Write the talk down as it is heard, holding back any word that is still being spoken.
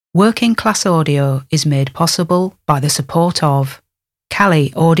Working Class Audio is made possible by the support of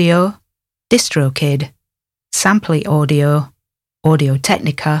Kali Audio, DistroKid, Sampley Audio, Audio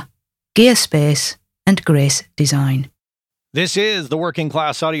Technica, Gearspace, and Grace Design. This is the Working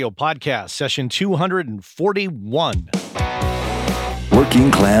Class Audio Podcast, session 241.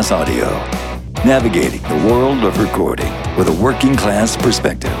 Working Class Audio, navigating the world of recording with a working class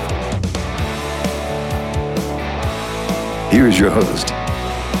perspective. Here's your host,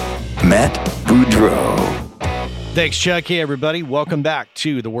 Matt Boudreau. Thanks, Chuck. Hey, everybody. Welcome back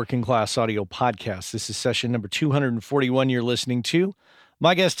to the Working Class Audio Podcast. This is session number 241 you're listening to.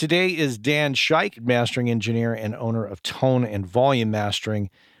 My guest today is Dan Shike, mastering engineer and owner of Tone and Volume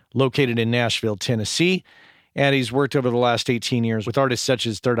Mastering, located in Nashville, Tennessee. And he's worked over the last 18 years with artists such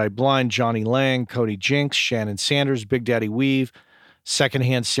as Third Eye Blind, Johnny Lang, Cody Jinks, Shannon Sanders, Big Daddy Weave,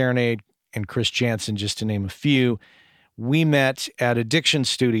 Secondhand Serenade, and Chris Jansen, just to name a few. We met at Addiction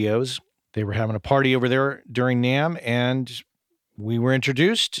Studios. They were having a party over there during NAMM, and we were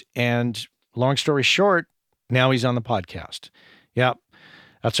introduced. And long story short, now he's on the podcast. Yep.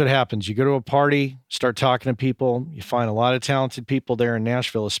 That's what happens. You go to a party, start talking to people. You find a lot of talented people there in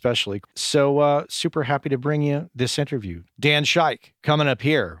Nashville, especially. So super happy to bring you this interview. Dan Shike coming up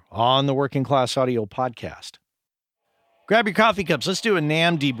here on the Working Class Audio Podcast. Grab your coffee cups. Let's do a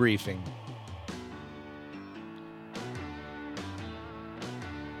NAMM debriefing.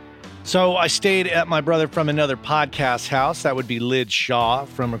 So I stayed at my brother from another podcast house. That would be Lidge Shaw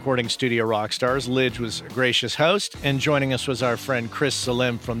from Recording Studio Rockstars. Lidge was a gracious host, and joining us was our friend Chris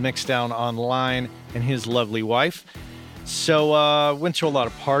Salim from Mixdown Online and his lovely wife. So went to a lot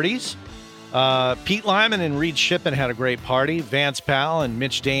of parties. Pete Lyman and Reed Shippen had a great party. Vance Powell and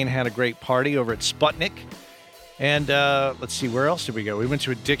Mitch Dane had a great party over at Sputnik. And let's see, where else did we go? We went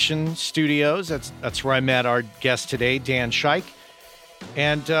to Addiction Studios. That's where I met our guest today, Dan Shike.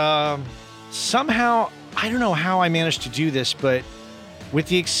 And somehow, I don't know how I managed to do this, but with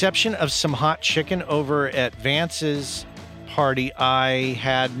the exception of some hot chicken over at Vance's party, I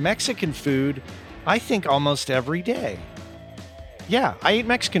had Mexican food, I think, almost every day. Yeah, I ate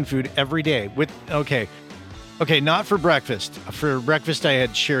Mexican food every day. Okay, not for breakfast. For breakfast, I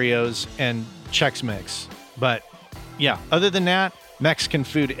had Cheerios and Chex Mix. But yeah, other than that, Mexican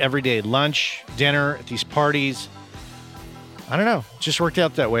food every day. Lunch, dinner, at these parties. I don't know, just worked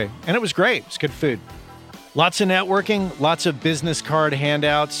out that way. And it was great. It's good food. Lots of networking, lots of business card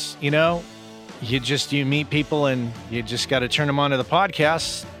handouts. You know, you meet people and you just got to turn them on to the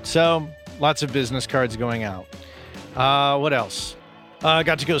podcast. So lots of business cards going out. What else?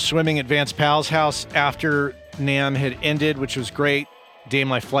 Got to go swimming at Vance Powell's house after NAMM had ended, which was great. Day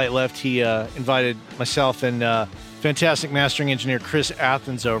my flight left, he invited myself and fantastic mastering engineer Chris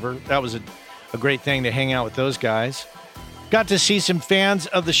Athens over. That was a great thing to hang out with those guys. Got to see some fans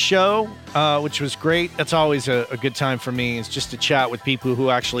of the show, which was great. That's always a good time for me, is just to chat with people who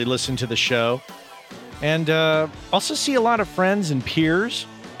actually listen to the show. And also see a lot of friends and peers.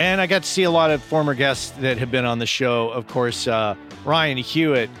 And I got to see a lot of former guests that have been on the show. Of course, Ryan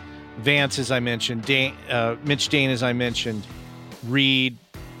Hewitt, Vance, as I mentioned, Mitch Dane, as I mentioned, Reed,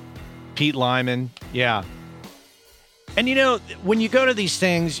 Pete Lyman. Yeah. And, you know, when you go to these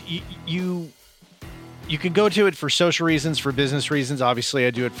things, you can go to it for social reasons, for business reasons. Obviously,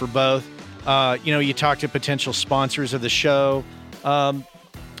 I do it for both. You talk to potential sponsors of the show.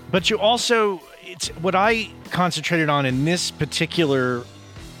 But you also, it's what I concentrated on in this particular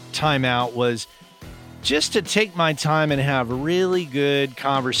timeout was just to take my time and have really good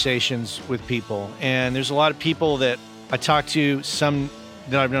conversations with people. And there's a lot of people that I talk to, some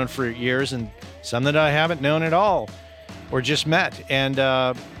that I've known for years and some that I haven't known at all or just met. And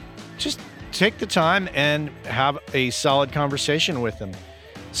just take the time and have a solid conversation with them.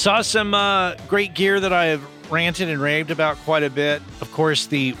 Saw some great gear that I have ranted and raved about quite a bit. Of course,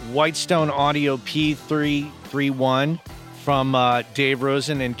 the Whitestone Audio P331 from Dave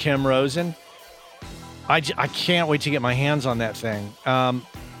Rosen and Kim Rosen. I can't wait to get my hands on that thing.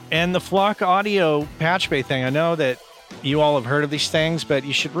 And the Flock Audio Patch Bay thing. I know that you all have heard of these things, but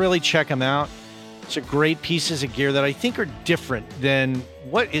you should really check them out. It's a great pieces of gear that I think are different than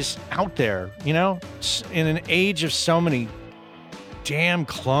what is out there. You know, in an age of so many damn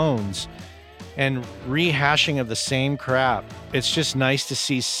clones and rehashing of the same crap, it's just nice to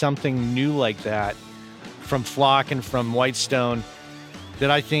see something new like that from Flock and from Whitestone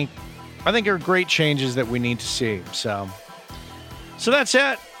that I think are great changes that we need to see. So that's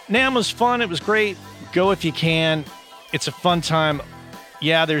it. NAMM was fun. It was great. Go if you can. It's a fun time.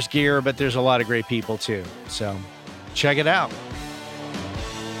 Yeah, there's gear, but there's a lot of great people too. So check it out.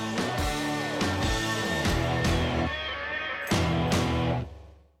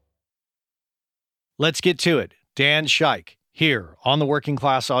 let's get to it. Dan Shike here on the Working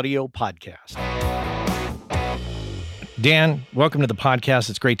Class Audio Podcast. Dan, welcome to the podcast.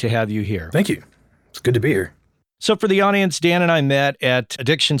 It's great to have you here. Thank you. It's good to be here. So for the audience, Dan and I met at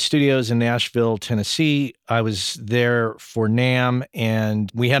Addiction Studios in Nashville, Tennessee. I was there for NAMM,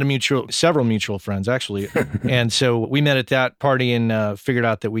 and we had several mutual friends, actually. And so we met at that party and figured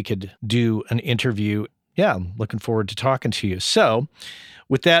out that we could do an interview. Yeah, I'm looking forward to talking to you. So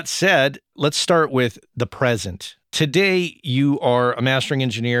with that said, let's start with the present. Today, you are a mastering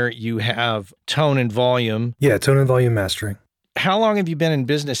engineer. You have tone and volume. Yeah, tone and volume mastering. How long have you been in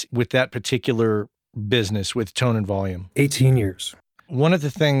business with that particular business with tone and volume? 18 years. One of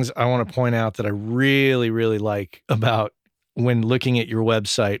the things I want to point out that I really, really like about when looking at your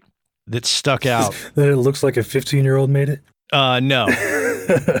website that stuck out. That it looks like a 15-year-old made it? No.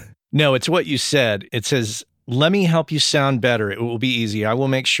 No, it's what you said. It says, "Let me help you sound better. It will be easy. I will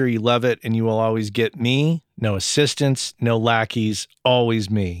make sure you love it, and you will always get me. No assistants, no lackeys, always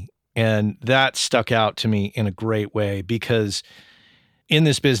me." And that stuck out to me in a great way because in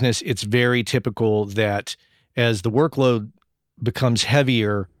this business, it's very typical that as the workload becomes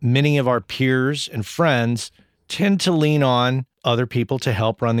heavier, many of our peers and friends tend to lean on other people to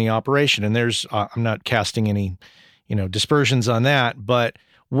help run the operation. And there's, I'm not casting any, dispersions on that, but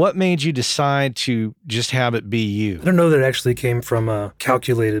what made you decide to just have it be you? I don't know that it actually came from a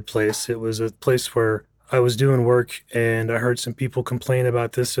calculated place. It was a place where I was doing work and I heard some people complain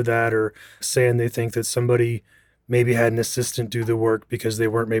about this or that, or saying they think that somebody maybe had an assistant do the work because they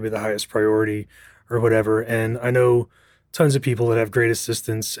weren't maybe the highest priority or whatever. And I know tons of people that have great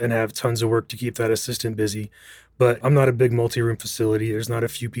assistants and have tons of work to keep that assistant busy. But I'm not a big multi-room facility. There's not a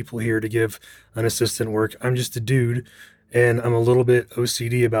few people here to give an assistant work. I'm just a dude, and I'm a little bit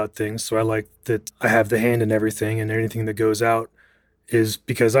OCD about things. So I like that I have the hand in everything, and anything that goes out is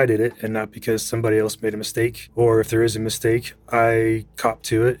because I did it and not because somebody else made a mistake. Or if there is a mistake, I cop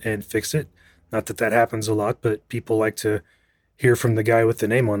to it and fix it. Not that that happens a lot, but people like to hear from the guy with the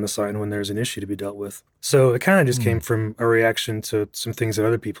name on the sign when there's an issue to be dealt with. So it kind of just came from a reaction to some things that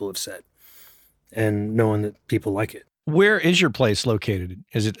other people have said and knowing that people like it. Where is your place located?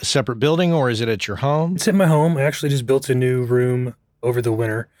 Is it a separate building or is it at your home? It's at my home. I actually just built a new room over the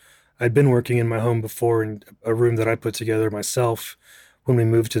winter. I'd been working in my home before in a room that I put together myself when we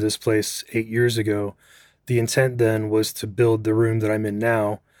moved to this place 8 years ago. The intent then was to build the room that I'm in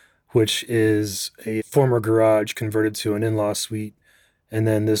now, which is a former garage converted to an in-law suite. And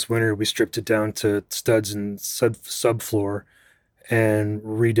then this winter, we stripped it down to studs and subfloor and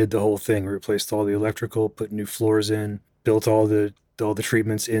redid the whole thing. We replaced all the electrical, put new floors in, built all the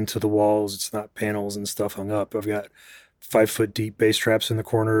treatments into the walls. It's not panels and stuff hung up. I've got 5-foot deep bass traps in the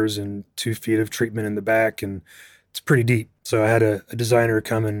corners and 2 feet of treatment in the back, and it's pretty deep. So I had a designer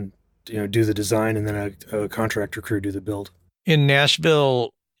come and do the design, and then a contractor crew do the build. In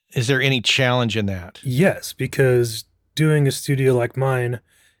Nashville, is there any challenge in that? Yes, because doing a studio like mine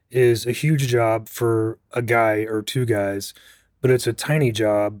is a huge job for a guy or two guys, but it's a tiny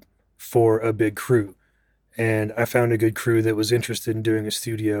job for a big crew. And I found a good crew that was interested in doing a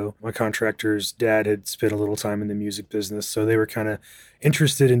studio. My contractor's dad had spent a little time in the music business, so they were kind of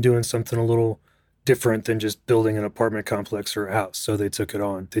interested in doing something a little different than just building an apartment complex or a house, so they took it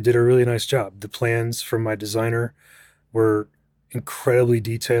on. They did a really nice job. The plans from my designer were incredibly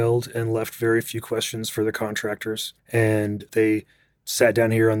detailed and left very few questions for the contractors. And they sat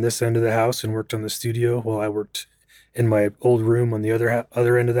down here on this end of the house and worked on the studio while I worked in my old room on the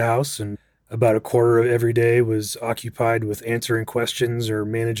other end of the house. And about a quarter of every day was occupied with answering questions or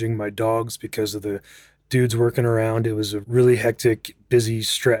managing my dogs because of the dudes working around. It was a really hectic, busy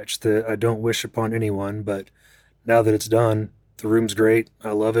stretch that I don't wish upon anyone. But now that it's done, the room's great.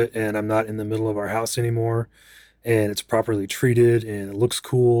 I love it. And I'm not in the middle of our house anymore. And it's properly treated and it looks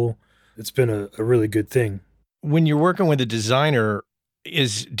cool. It's been a really good thing. When you're working with a designer,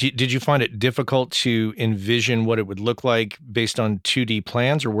 did you find it difficult to envision what it would look like based on 2D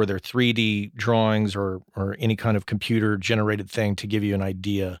plans, or were there 3D drawings or any kind of computer generated thing to give you an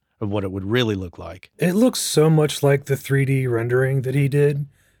idea of what it would really look like? It looks so much like the 3D rendering that he did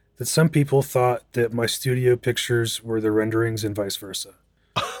that some people thought that my studio pictures were the renderings and vice versa.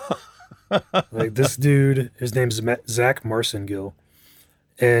 Like this dude, his name's Zach Marcingill,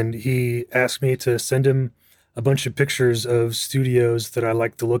 and he asked me to send him a bunch of pictures of studios that I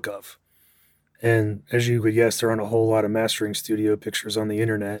like the look of. And as you would guess, there aren't a whole lot of mastering studio pictures on the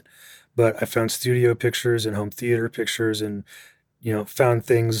internet, but I found studio pictures and home theater pictures and, found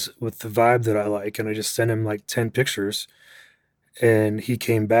things with the vibe that I like. And I just sent him like 10 pictures and he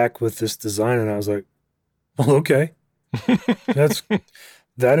came back with this design and I was like, well, okay,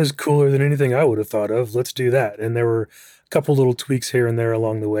 that is cooler than anything I would have thought of. Let's do that. And there were a couple little tweaks here and there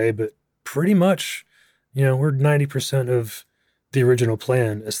along the way, but pretty much, we're 90% of the original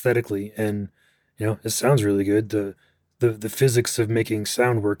plan aesthetically. And, it sounds really good. The physics of making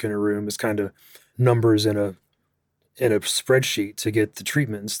sound work in a room is kind of numbers in a spreadsheet to get the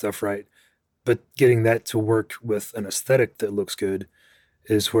treatment and stuff right. But getting that to work with an aesthetic that looks good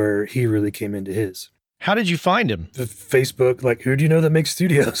is where he really came into his. How did you find him? The Facebook, like, who do you know that makes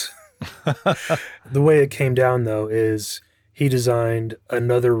studios? The way it came down, though, is he designed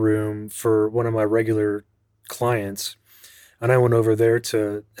another room for one of my regular clients, and I went over there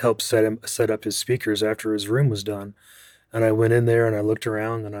to help set up his speakers after his room was done. And I went in there and I looked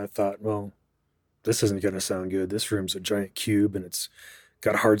around and I thought, well, this isn't going to sound good. This room's a giant cube and it's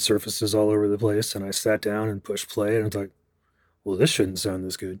got hard surfaces all over the place. And I sat down and pushed play and I was like, well, this shouldn't sound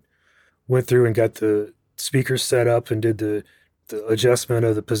this good. Went through and got the speakers set up and did the adjustment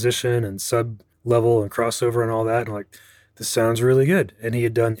of the position and sub level and crossover and all that. And like, this sounds really good. And he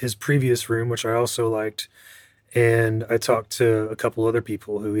had done his previous room, which I also liked. And I talked to a couple other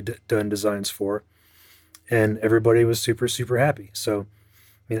people who he'd done designs for, and everybody was super, super happy. So,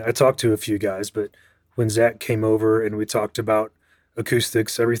 I talked to a few guys, but when Zach came over and we talked about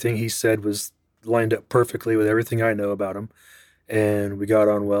acoustics, everything he said was lined up perfectly with everything I know about him. And we got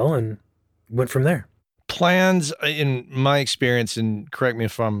on well and went from there. Plans, in my experience, and correct me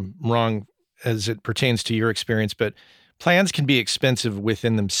if I'm wrong as it pertains to your experience, but plans can be expensive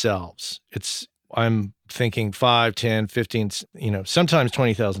within themselves. I'm thinking $5, $10, $15, sometimes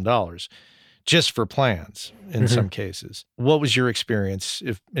 $20,000 just for plans in some cases. What was your experience?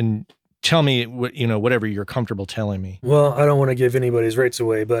 And tell me whatever you're comfortable telling me. Well, I don't want to give anybody's rates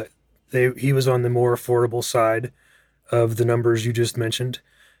away, but he was on the more affordable side of the numbers you just mentioned,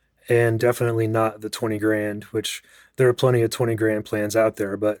 and definitely not the 20 grand, which there are plenty of 20 grand plans out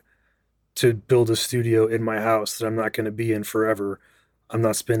there. But to build a studio in my house that I'm not going to be in forever, I'm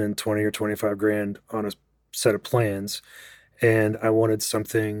not spending 20 or 25 grand on a set of plans. And I wanted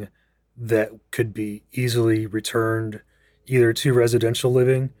something that could be easily returned either to residential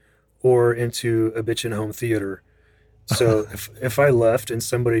living or into a bitchin' home theater. So if I left and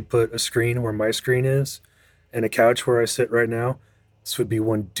somebody put a screen where my screen is and a couch where I sit right now, this would be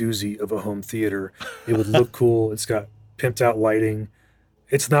one doozy of a home theater. It would look cool. It's got pimped out lighting.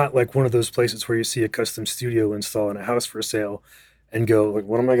 It's not like one of those places where you see a custom studio install in a house for sale and go, like,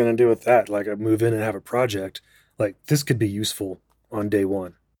 what am I going to do with that? Like, I move in and have a project. Like, this could be useful on day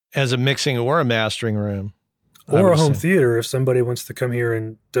one. As a mixing or a mastering room. Or a home theater if somebody wants to come here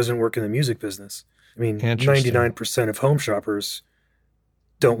and doesn't work in the music business. 99% of home shoppers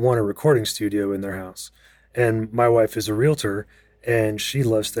don't want a recording studio in their house. And my wife is a realtor, and she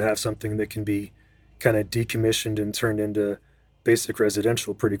loves to have something that can be kind of decommissioned and turned into basic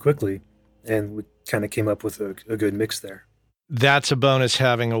residential pretty quickly. And we kind of came up with a good mix there. That's a bonus,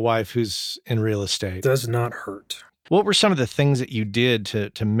 having a wife who's in real estate. Does not hurt. What were some of the things that you did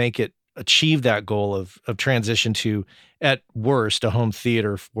to make it achieve that goal of transition to, at worst, a home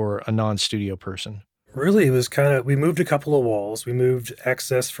theater for a non-studio person? Really, it was we moved a couple of walls. We moved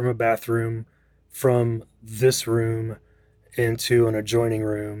access from a bathroom from this room into an adjoining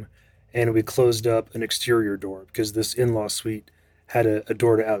room, and we closed up an exterior door because this in-law suite had a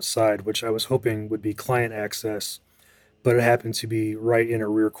door to outside, which I was hoping would be client access, but it happened to be right in a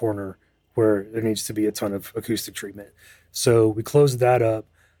rear corner where there needs to be a ton of acoustic treatment. So we closed that up,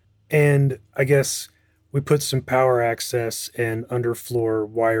 and I guess we put some power access and underfloor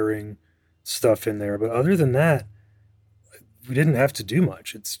wiring stuff in there. But other than that, we didn't have to do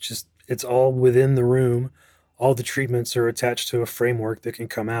much. It's all within the room. All the treatments are attached to a framework that can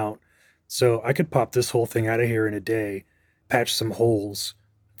come out. So I could pop this whole thing out of here in a day, patch some holes,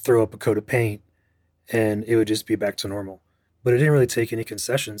 throw up a coat of paint, and it would just be back to normal. But it didn't really take any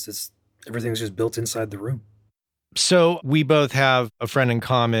concessions. Everything's just built inside the room. So we both have a friend in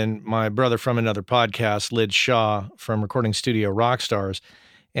common, my brother from another podcast, Lid Shaw from Recording Studio Rockstars.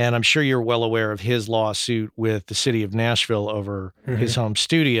 And I'm sure you're well aware of his lawsuit with the city of Nashville over his home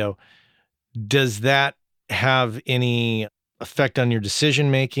studio. Does that have any effect on your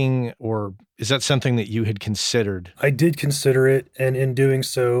decision-making, or is that something that you had considered? I did consider it, and in doing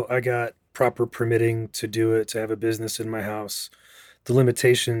so, I got proper permitting to do it, to have a business in my house. The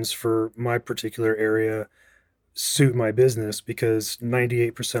limitations for my particular area suit my business because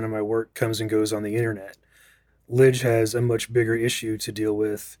 98% of my work comes and goes on the internet. Lidge has a much bigger issue to deal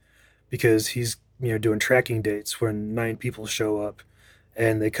with because he's doing tracking dates when 9 people show up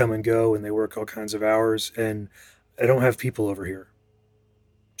and they come and go and they work all kinds of hours, and I don't have people over here.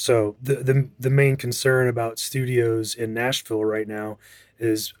 So the main concern about studios in Nashville right now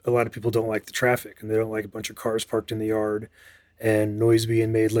is a lot of people don't like the traffic, and they don't like a bunch of cars parked in the yard and noise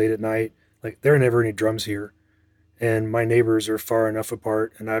being made late at night. Like, there are never any drums here, and my neighbors are far enough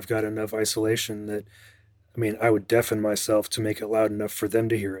apart, and I've got enough isolation that, I mean, I would deafen myself to make it loud enough for them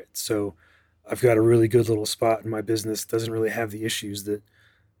to hear it. So I've got a really good little spot, and my business doesn't really have the issues that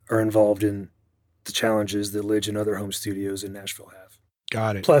are involved in the challenges that Lidge and other home studios in Nashville have.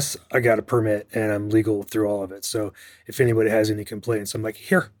 Got it. Plus, I got a permit and I'm legal through all of it. So if anybody has any complaints, I'm like,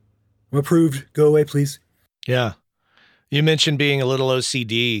 here, I'm approved. Go away, please. Yeah. You mentioned being a little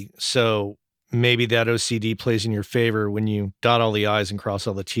OCD, so maybe that OCD plays in your favor when you dot all the I's and cross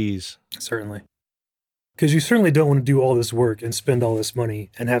all the T's. Certainly. Because you certainly don't want to do all this work and spend all this money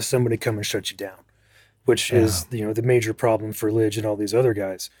and have somebody come and shut you down, which is, the major problem for Lidge and all these other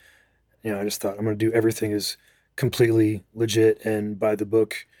guys. I just thought I'm going to do everything as completely legit and by the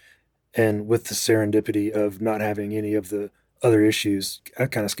book, and with the serendipity of not having any of the other issues, I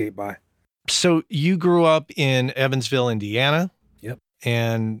kind of skate by. So you grew up in Evansville, Indiana. Yep.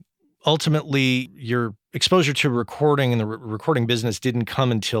 And ultimately your exposure to recording and the recording business didn't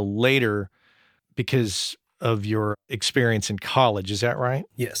come until later because of your experience in college. Is that right?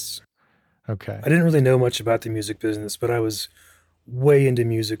 Yes. Okay. I didn't really know much about the music business, but I was way into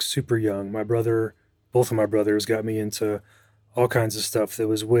music super young. Both of my brothers got me into all kinds of stuff that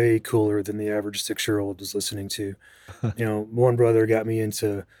was way cooler than the average 6-year-old was listening to. One brother got me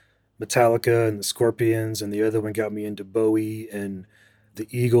into Metallica and the Scorpions, and the other one got me into Bowie and the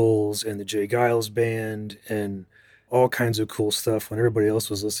Eagles and the Jay Giles Band and all kinds of cool stuff. When everybody else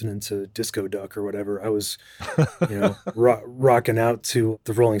was listening to Disco Duck or whatever, I was, rocking out to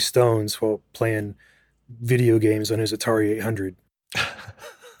the Rolling Stones while playing video games on his Atari 800.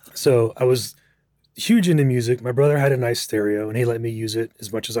 So I was huge into music. My brother had a nice stereo, and he let me use it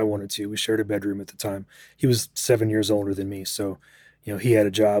as much as I wanted to. We shared a bedroom at the time. He was 7 years older than me, so he had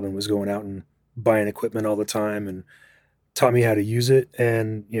a job and was going out and buying equipment all the time and taught me how to use it.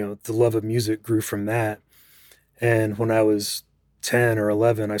 And the love of music grew from that. And when I was 10 or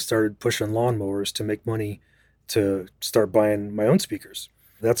 11, I started pushing lawnmowers to make money to start buying my own speakers.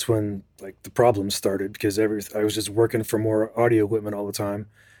 That's when the problems started, because I was just working for more audio equipment all the time,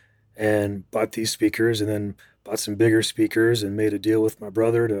 and bought these speakers, and then bought some bigger speakers and made a deal with my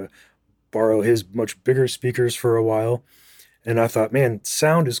brother to borrow his much bigger speakers for a while. And I thought, man,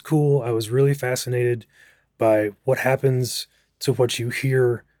 sound is cool. I was really fascinated by what happens to what you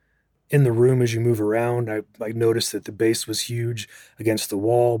hear in the room as you move around. I noticed that the bass was huge against the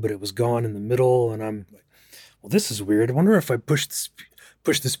wall, but it was gone in the middle. And I'm like, well, this is weird. I wonder if I pushed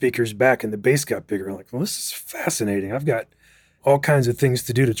the speakers back and the bass got bigger. I'm like, well, this is fascinating. I've got all kinds of things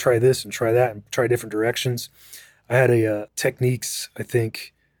to do to try this and try that and try different directions. I had a Technics, I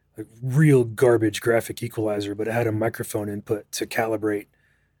think, real garbage graphic equalizer, but it had a microphone input to calibrate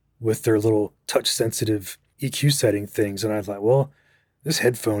with their little touch-sensitive EQ setting things. And I thought, well, this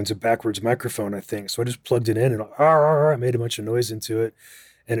headphone's a backwards microphone, I think. So I just plugged it in and I made a bunch of noise into it,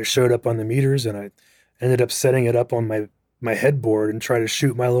 and it showed up on the meters, and I ended up setting it up on my headboard and tried to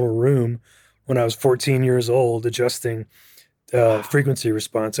shoot my little room when I was 14 years old, adjusting frequency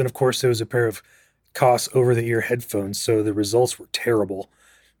response. And of course, it was a pair of Koss over-the-ear headphones, so the results were terrible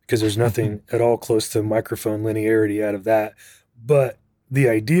because there's nothing at all close to microphone linearity out of that. But the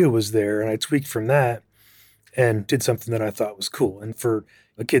idea was there, and I tweaked from that and did something that I thought was cool. And for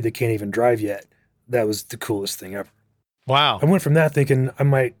a kid that can't even drive yet, that was the coolest thing ever. Wow. I went from that thinking I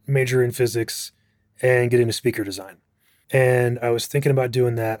might major in physics and get into speaker design. And I was thinking about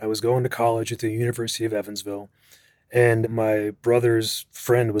doing that. I was going to college at the University of Evansville, and my brother's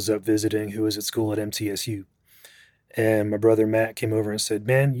friend was up visiting, who was at school at MTSU. And my brother Matt came over and said,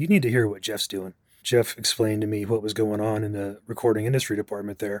 man, you need to hear what Jeff's doing. Jeff explained to me what was going on in the recording industry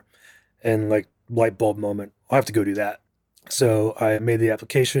department there. And light bulb moment, I'll have to go do that. So I made the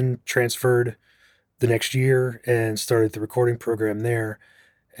application, transferred the next year, and started the recording program there,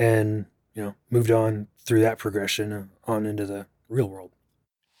 and moved on through that progression on into the real world.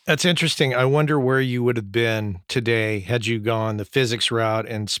 That's interesting. I wonder where you would have been today had you gone the physics route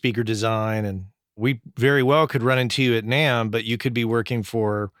and speaker design. And we very well could run into you at NAMM, but you could be working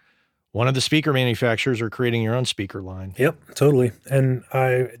for one of the speaker manufacturers or creating your own speaker line. Yep, totally. And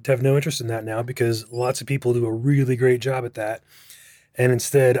I have no interest in that now, because lots of people do a really great job at that. And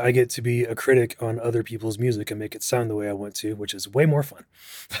instead, I get to be a critic on other people's music and make it sound the way I want to, which is way more fun.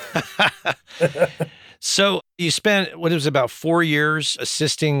 So you spent, what was it, about 4 years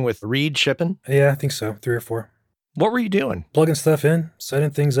assisting with Reed Shippen? Yeah, I think so. 3 or 4. What were you doing? Plugging stuff in,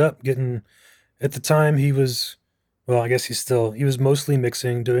 setting things up, at the time Well, I guess he was mostly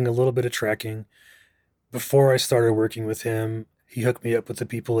mixing, doing a little bit of tracking. Before I started working with him, he hooked me up with the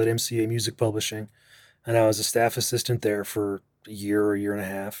people at MCA Music Publishing, and I was a staff assistant there for a year or a year and a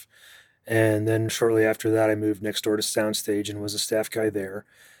half. And then shortly after that, I moved next door to Soundstage and was a staff guy there.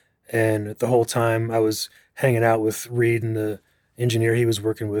 And the whole time I was hanging out with Reed and the engineer he was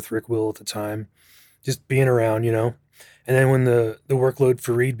working with, Rick Will at the time, just being around, you know. And then when the workload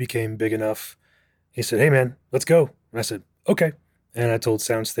for Reed became big enough, he said, "Hey man, let's go." And I said, "Okay." And I told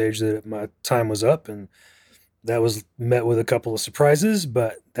Soundstage that my time was up, and that was met with a couple of surprises,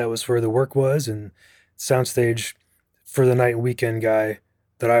 but that was where the work was. And Soundstage, for the night and weekend guy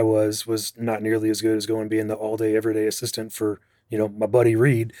that I was not nearly as good as going being the all day, everyday assistant for, my buddy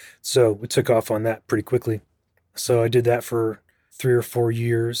Reed. So we took off on that pretty quickly. So I did that for 3 or 4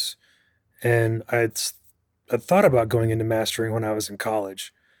 years, and I'd thought about going into mastering when I was in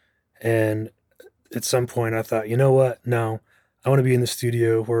college. And at some point I thought, you know what? No, I want to be in the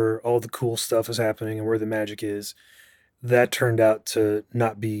studio where all the cool stuff is happening and where the magic is. That turned out to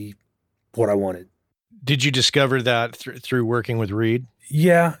not be what I wanted. Did you discover that through working with Reed?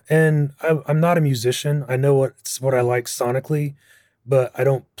 Yeah, and I'm not a musician. I know what I like sonically, but I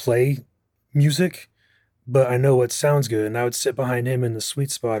don't play music. But I know what sounds good, and I would sit behind him in the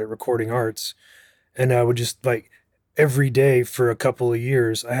sweet spot at Recording Arts, and I would just like every day for a couple of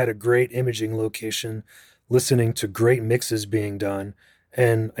years, I had a great imaging location, listening to great mixes being done,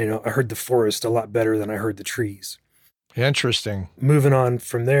 and I heard the forest a lot better than I heard the trees. Interesting. Moving on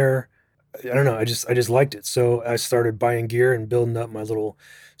from there, I don't know. I just liked it. So I started buying gear and building up my little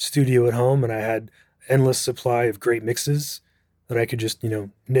studio at home, and I had endless supply of great mixes that I could just,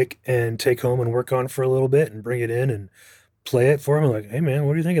 nick and take home and work on for a little bit and bring it in and play it for him. Like, "Hey man,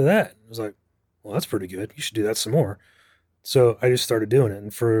 what do you think of that?" I was like, "Well, that's pretty good. You should do that some more." So I just started doing it.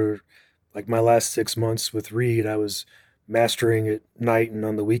 And for like my last 6 months with Reed, I was mastering at night and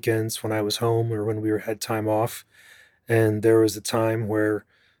on the weekends when I was home or when had time off. And there was a time where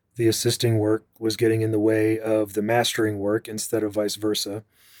the assisting work was getting in the way of the mastering work instead of vice versa.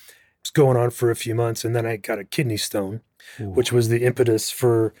 It was going on for a few months, and then I got a kidney stone, which was the impetus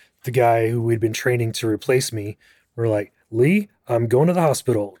for the guy who we'd been training to replace me. We're like, "Lee, I'm going to the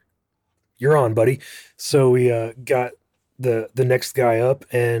hospital. You're on, buddy." So we got the next guy up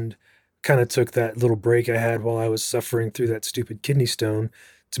and kind of took that little break I had while I was suffering through that stupid kidney stone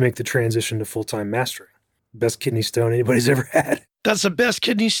to make the transition to full-time mastering. Best kidney stone anybody's ever had. That's the best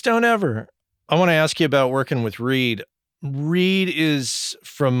kidney stone ever. I want to ask you about working with Reed. Reed is,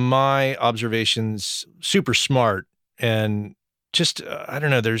 from my observations, super smart and just, I don't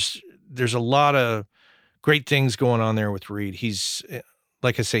know, there's a lot of great things going on there with Reed. He's,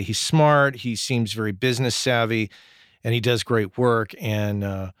 like I say, he's smart. He seems very business savvy, and he does great work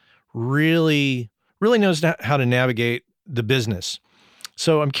and really knows how to navigate the business.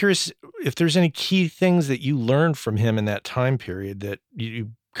 So I'm curious if there's any key things that you learned from him in that time period that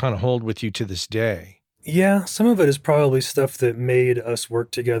you kind of hold with you to this day. Yeah, some of it is probably stuff that made us work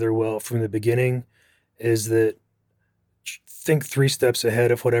together well from the beginning, is that think 3 steps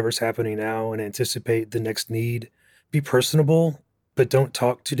ahead of whatever's happening now and anticipate the next need. Be personable, but don't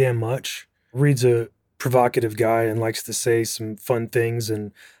talk too damn much. Reed's a provocative guy and likes to say some fun things,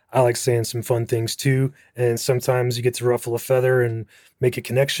 and I like saying some fun things too. And sometimes you get to ruffle a feather and make a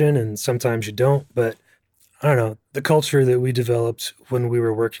connection, and sometimes you don't. But I don't know. The culture that we developed when we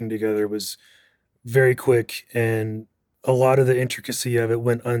were working together was very quick, and a lot of the intricacy of it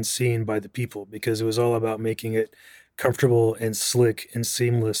went unseen by the people because it was all about making it comfortable and slick and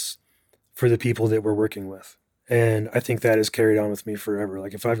seamless for the people that we're working with. And I think that has carried on with me forever.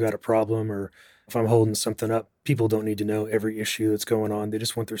 Like if I've got a problem or if I'm holding something up, people don't need to know every issue that's going on. They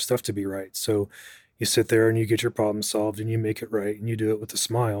just want their stuff to be right. So you sit there and you get your problem solved and you make it right and you do it with a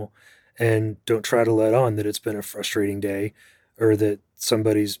smile, and don't try to let on that it's been a frustrating day or that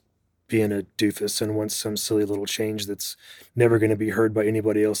somebody's being a doofus and wants some silly little change that's never going to be heard by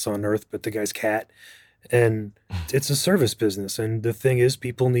anybody else on earth but the guy's cat. And it's a service business. And the thing is,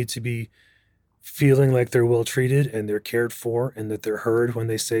 people need to be feeling like they're well treated and they're cared for and that they're heard when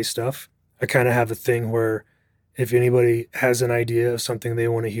they say stuff. I kind of have a thing where if anybody has an idea of something they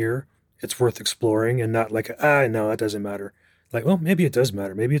want to hear, it's worth exploring, and not like, no, that doesn't matter. Like, well, maybe it does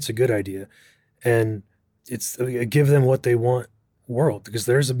matter. Maybe it's a good idea. And it's give them what they want world, because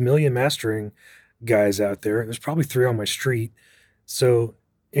there's a million mastering guys out there. There's probably 3 on my street. So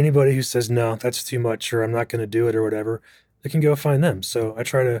anybody who says, no, that's too much, or I'm not going to do it or whatever, they can go find them. So I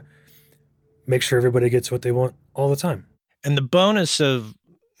try to make sure everybody gets what they want all the time. And the bonus of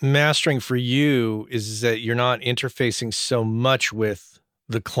mastering for you is that you're not interfacing so much with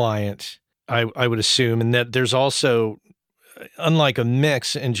the client I would assume. And that there's also, unlike a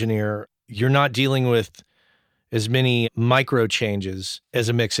mix engineer, you're not dealing with as many micro changes as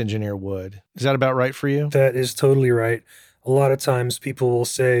a mix engineer would. Is that about right for you? That is totally right. A lot of times people will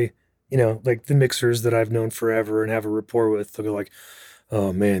say, like the mixers that I've known forever and have a rapport with, they'll go like,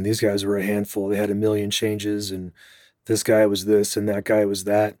 oh man, these guys were a handful. They had a million changes and this guy was this and that guy was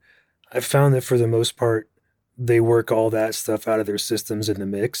that. I've found that for the most part, they work all that stuff out of their systems in the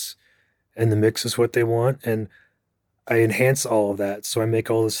mix, and the mix is what they want. And I enhance all of that. So I make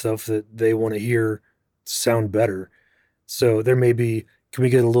all the stuff that they want to hear sound better. So there may be, can we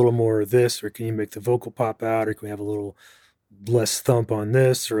get a little more of this, or can you make the vocal pop out, or can we have a little less thump on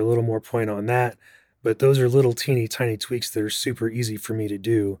this, or a little more point on that? But those are little teeny tiny tweaks that are super easy for me to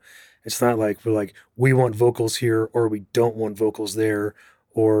do. It's not like we're like, we want vocals here, or we don't want vocals there,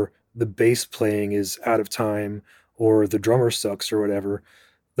 or the bass playing is out of time, or the drummer sucks, or whatever.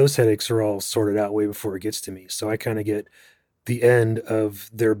 Those headaches are all sorted out way before it gets to me. So I kind of get the end of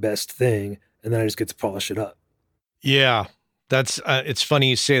their best thing, and then I just get to polish it up. Yeah. That's, it's funny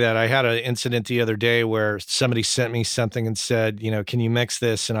you say that. I had an incident the other day where somebody sent me something and said, can you mix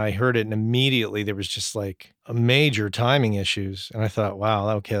this? And I heard it, and immediately there was just like a major timing issues. And I thought, wow,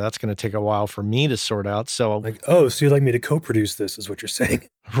 okay, that's going to take a while for me to sort out. So like, oh, so you'd like me to co-produce this is what you're saying.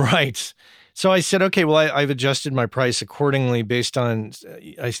 Right. So I said, okay, well, I've adjusted my price accordingly based on,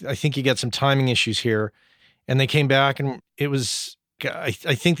 I think you got some timing issues here. And they came back, and it was, I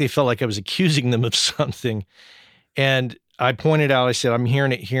think they felt like I was accusing them of something. And I pointed out, I said, I'm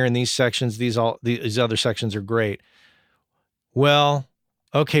hearing it here in these sections. These other sections are great. Well,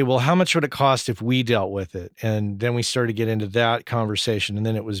 okay, well, how much would it cost if we dealt with it? And then we started to get into that conversation. And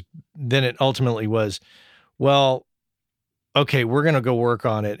then it ultimately was, well, okay, we're going to go work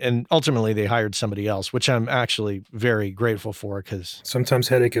on it. And ultimately they hired somebody else, which I'm actually very grateful for, because sometimes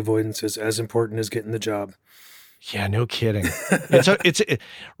headache avoidance is as important as getting the job. Yeah, no kidding. It's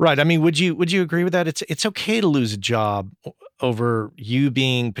right. I mean, would you agree with that? It's okay to lose a job over you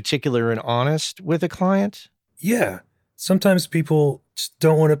being particular and honest with a client? Yeah. Sometimes people just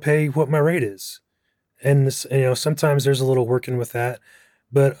don't want to pay what my rate is. And sometimes there's a little working with that,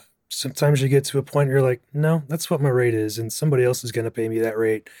 but sometimes you get to a point where you're like, no, that's what my rate is, and somebody else is going to pay me that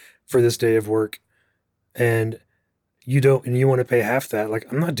rate for this day of work. And you want to pay half that. Like,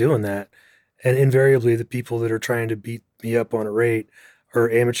 I'm not doing that. And invariably, the people that are trying to beat me up on a rate are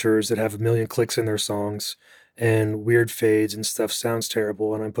amateurs that have a million clicks in their songs and weird fades and stuff sounds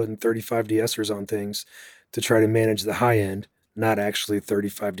terrible. And I'm putting 35 de-essers on things to try to manage the high end, not actually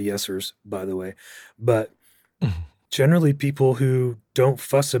 35 de-essers, by the way. But generally, people who don't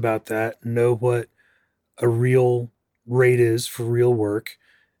fuss about that know what a real rate is for real work.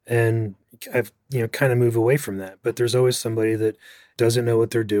 And I've, kind of move away from that. But there's always somebody that doesn't know what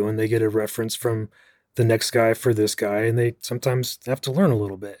they're doing. They get a reference from the next guy for this guy, and they sometimes have to learn a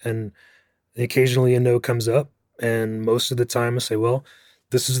little bit. And occasionally a no comes up, and most of the time I say, well,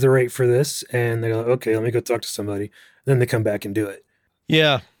 this is the rate for this. And they're like, okay, let me go talk to somebody. And then they come back and do it.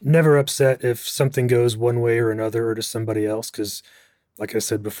 Yeah. Never upset if something goes one way or another or to somebody else, because like I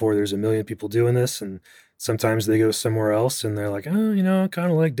said before, there's a million people doing this, and sometimes they go somewhere else and they're like, oh, I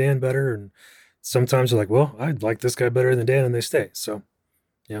kind of like Dan better. And sometimes they're like, well, I like this guy better than Dan, and they stay. So,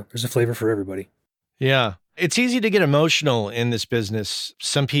 there's a flavor for everybody. Yeah. It's easy to get emotional in this business.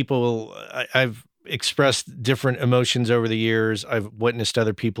 Some people, I've expressed different emotions over the years. I've witnessed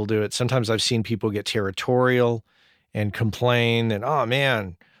other people do it. Sometimes I've seen people get territorial and complain and, oh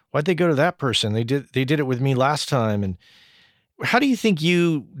man, why'd they go to that person? They did it with me last time. And how do you think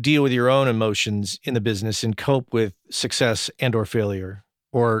you deal with your own emotions in the business and cope with success and or failure?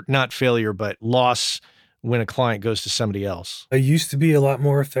 Or not failure, but loss when a client goes to somebody else? I used to be a lot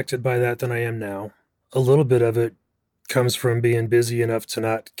more affected by that than I am now. A little bit of it comes from being busy enough to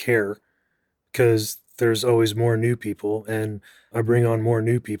not care, because there's always more new people, and I bring on more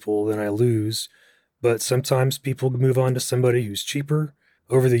new people than I lose. But sometimes people move on to somebody who's cheaper.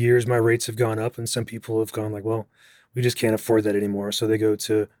 Over the years, my rates have gone up, and some people have gone like, well, we just can't afford that anymore. So they go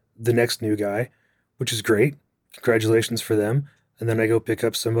to the next new guy, which is great. Congratulations for them. And then I go pick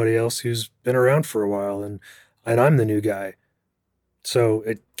up somebody else who's been around for a while, and I'm the new guy. So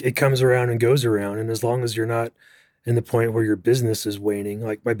it comes around and goes around. And as long as you're not in the point where your business is waning,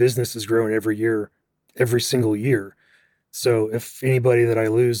 like my business is growing every year, every single year. So if anybody that I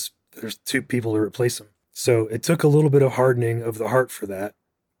lose, there's two people to replace them. So it took a little bit of hardening of the heart for that.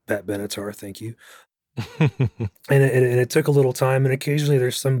 Pat Benatar, thank you. and it took a little time. And occasionally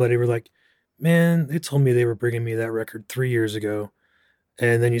there's somebody who're like, man, they told me they were bringing me that record 3 years ago.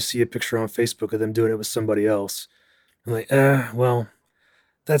 And then you see a picture on Facebook of them doing it with somebody else. I'm like, well,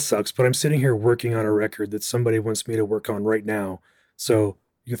 that sucks, but I'm sitting here working on a record that somebody wants me to work on right now. So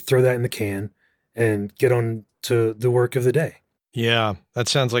you throw that in the can and get on to the work of the day. Yeah, that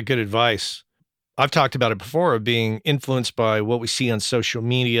sounds like good advice. I've talked about it before of being influenced by what we see on social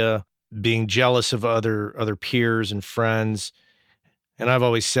media, being jealous of other peers and friends. And I've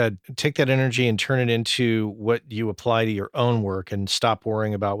always said, take that energy and turn it into what you apply to your own work and stop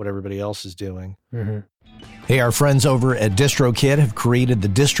worrying about what everybody else is doing. Mm-hmm. Hey, our friends over at DistroKid have created the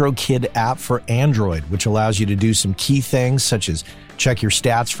DistroKid app for Android, which allows you to do some key things such as check your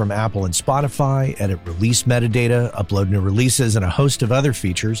stats from Apple and Spotify, edit release metadata, upload new releases, and a host of other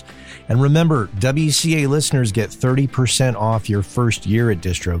features. And remember, WCA listeners get 30% off your first year at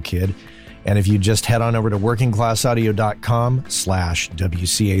DistroKid. And if you just head on over to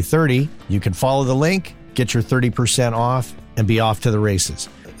workingclassaudio.com/WCA30, you can follow the link, get your 30% off, and be off to the races.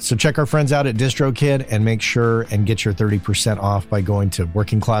 So check our friends out at DistroKid and make sure and get your 30% off by going to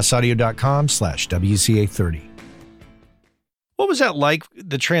workingclassaudio.com/WCA30. What was that like,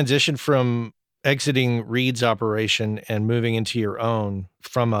 the transition from exiting Reed's operation and moving into your own,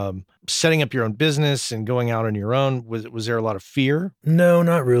 from setting up your own business and going out on your own? Was there a lot of fear? No,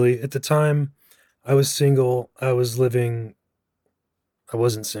 not really. At the time, I was single. I wasn't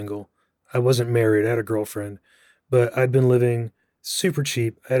single. I wasn't married. I had a girlfriend, but I'd been living super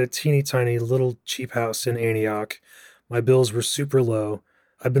cheap. I had a teeny tiny little cheap house in Antioch. My bills were super low.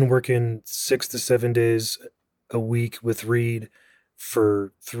 I've been working 6 to 7 days a week with Reed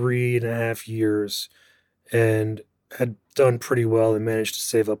for 3.5 years and had done pretty well and managed to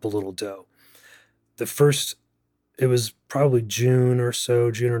save up a little dough. It was probably June or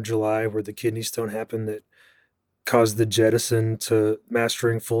July, where the kidney stone happened that caused the jettison to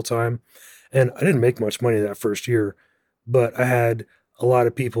mastering full time. And I didn't make much money that first year, but I had a lot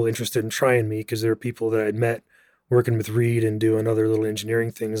of people interested in trying me because there were people that I'd met working with Reed and doing other little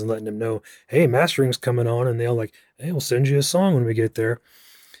engineering things and letting them know, hey, mastering's coming on. And they'll like, hey, we'll send you a song when we get there.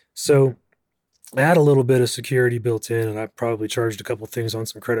 So I had a little bit of security built in, and I probably charged a couple things on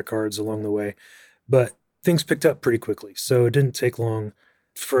some credit cards along the way, but things picked up pretty quickly. So it didn't take long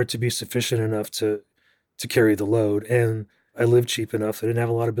for it to be sufficient enough to carry the load. And I lived cheap enough. I didn't have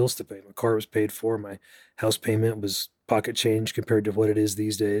a lot of bills to pay. My car was paid for. My house payment was pocket change compared to what it is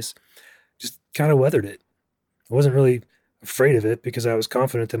these days. Just kind of weathered it. I wasn't really afraid of it because I was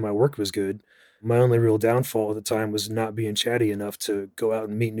confident that my work was good. My only real downfall at the time was not being chatty enough to go out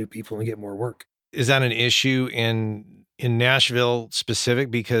and meet new people and get more work. Is that an issue in Nashville specific?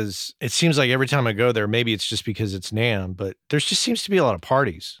 Because it seems like every time I go there, maybe it's just because it's NAMM, but there just seems to be a lot of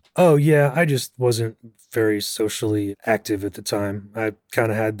parties. Oh, yeah. I just wasn't very socially active at the time. I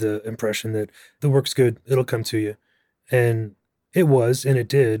kind of had the impression that the work's good, it'll come to you. And it was, and it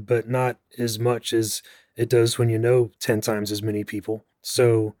did, but not as much as it does when you know 10 times as many people.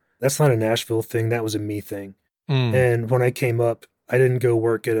 So that's not a Nashville thing. That was a me thing. And when I came up, I didn't go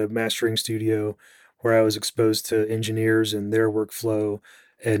work at a mastering studio where I was exposed to engineers and their workflow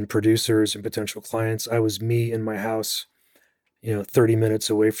and producers and potential clients. I was me in my house, 30 minutes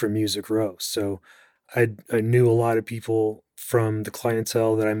away from Music Row. So I knew a lot of people from the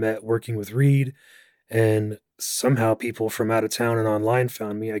clientele that I met working with Reed, and somehow people from out of town and online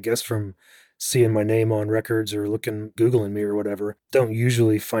found me, I guess from seeing my name on records or Googling me or whatever. Don't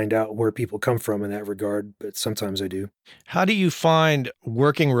usually find out where people come from in that regard, but sometimes I do. How do you find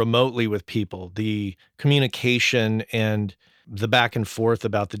working remotely with people, the communication and the back and forth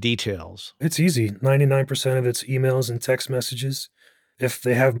about the details? It's easy. 99% of it's emails and text messages. If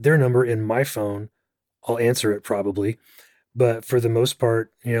they have their number in my phone, I'll answer it probably. But for the most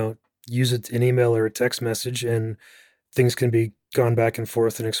part, use an email or a text message and things can be gone back and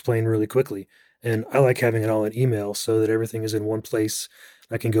forth and explained really quickly. And I like having it all in email so that everything is in one place.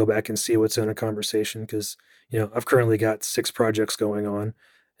 I can go back and see what's in a conversation because, I've currently got 6 projects going on.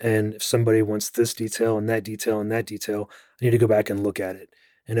 And if somebody wants this detail and that detail and that detail, I need to go back and look at it.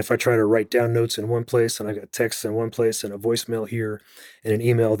 And if I try to write down notes in one place and I got text in one place and a voicemail here and an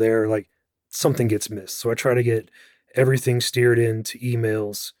email there, like something gets missed. So I try to get everything steered into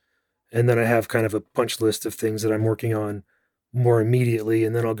emails. And then I have kind of a punch list of things that I'm working on more immediately.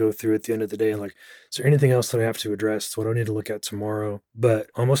 And then I'll go through at the end of the day and like, is there anything else that I have to address? What do I need to look at tomorrow? But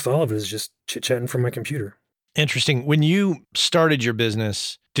almost all of it is just chit-chatting from my computer. Interesting. When you started your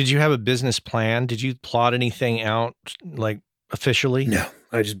business, did you have a business plan? Did you plot anything out like officially? No,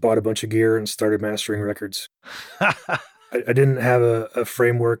 I just bought a bunch of gear and started mastering records. I didn't have a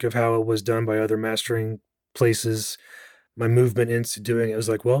framework of how it was done by other mastering places. My movement into doing it was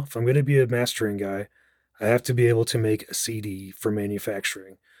like, well, if I'm going to be a mastering guy, I have to be able to make a CD for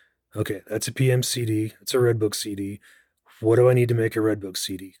manufacturing. Okay, that's a PM CD. It's a Redbook CD. what do I need to make a Redbook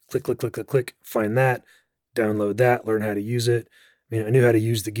CD? Click, click, click, click, click, find that, download that, learn how to use it. I mean, I knew how to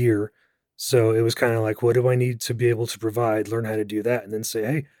use the gear. So it was kind of like, what do I need to be able to provide, learn how to do that, and then say,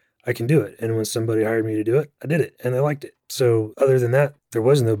 hey, I can do it. And when somebody hired me to do it, I did it and I liked it. So other than that, there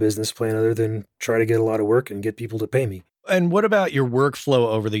was no business plan other than try to get a lot of work and get people to pay me. And what about your workflow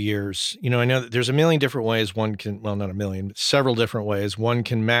over the years? You know, I know that there's a million different ways one can, well, not a million, but several different ways one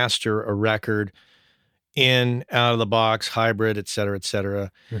can master a record in, out of the box, hybrid, et cetera, et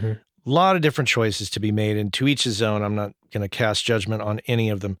cetera. Mm-hmm. A lot of different choices to be made, and to each his own. I'm not going to cast judgment on any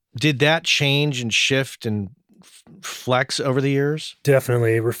of them. Did that change and shift and flex over the years?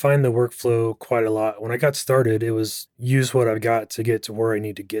 Definitely. Refined the workflow quite a lot. When I got started, it was use what I've got to get to where I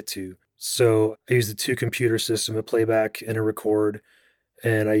need to get to. So I used a 2-computer system, a playback and a record.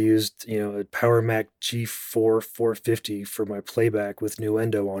 And I used, a Power Mac G4 450 for my playback with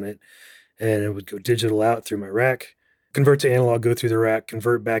Nuendo on it. And it would go digital out through my rack, convert to analog, go through the rack,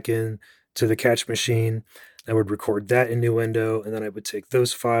 convert back in to the catch machine. I would record that in Nuendo, and then I would take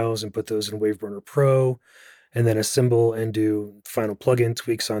those files and put those in Waveburner Pro, and then assemble and do final plugin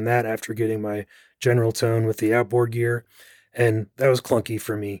tweaks on that after getting my general tone with the outboard gear. And that was clunky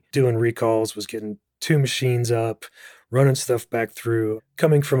for me. Doing recalls was getting 2 machines up, running stuff back through.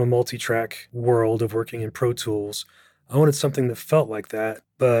 Coming from a multi-track world of working in Pro Tools, I wanted something that felt like that,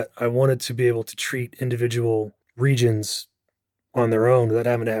 but I wanted to be able to treat individual regions on their own without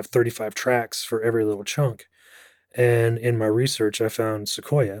having to have 35 tracks for every little chunk. And in my research, I found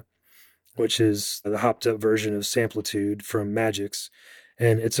Sequoia, which is the hopped up version of Samplitude from Magix.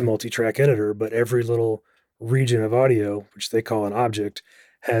 And it's a multi-track editor, but every little region of audio, which they call an object,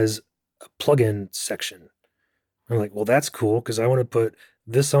 has a plugin section. I'm like, well, that's cool because I want to put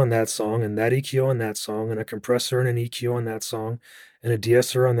this on that song and that EQ on that song and a compressor and an EQ on that song and a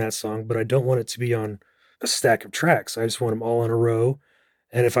de-esser on that song, but I don't want it to be on a stack of tracks. I just want them all in a row.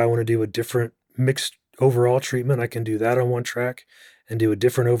 And if I want to do a different mixed overall treatment, I can do that on one track and do a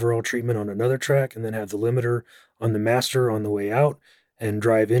different overall treatment on another track and then have the limiter on the master on the way out and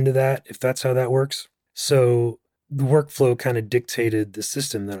drive into that if that's how that works. So the workflow kind of dictated the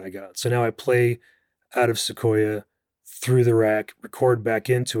system that I got. So now I play out of Sequoia through the rack, record back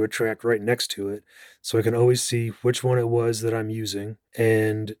into a track right next to it. So I can always see which one it was that I'm using.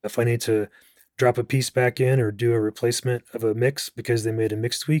 And if I need to drop a piece back in or do a replacement of a mix because they made a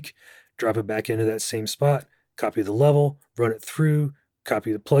mix tweak, drop it back into that same spot, copy the level, run it through,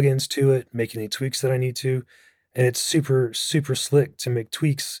 copy the plugins to it, make any tweaks that I need to. And it's super, super slick to make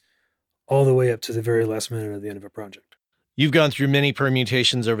tweaks all the way up to the very last minute of the end of a project. You've gone through many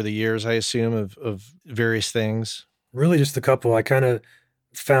permutations over the years, I assume, of various things. Really just a couple. I kind of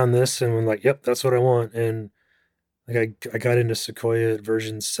found this and went like, yep, that's what I want. And like I got into Sequoia at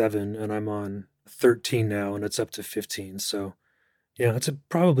version 7 and I'm on 13 now and it's up to 15. So yeah, it's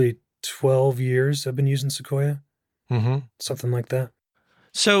probably 12 years I've been using Sequoia. Mm-hmm. Something like that.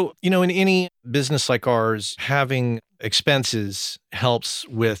 So, in any business like ours, having expenses helps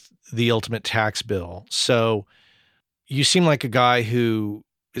with the ultimate tax bill. So you seem like a guy who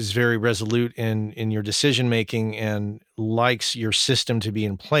is very resolute in your decision making and likes your system to be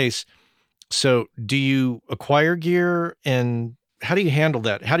in place. So do you acquire gear, and how do you handle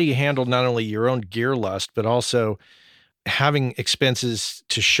that? How do you handle not only your own gear lust, but also having expenses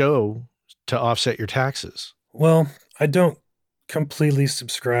to show to offset your taxes? Well, I don't completely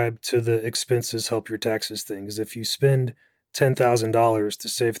subscribe to the expenses help your taxes thing. Because if you spend $10,000 to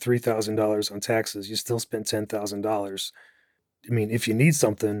save $3,000 on taxes, you still spend $10,000. I mean, if you need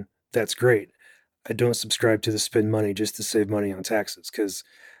something, that's great. I don't subscribe to the spend money just to save money on taxes, because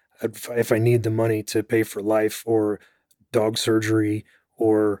if I need the money to pay for life or dog surgery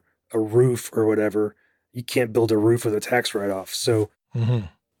or a roof or whatever, you can't build a roof with a tax write-off. So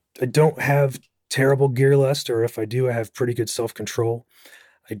I don't have terrible gear lust, or if I do, I have pretty good self-control.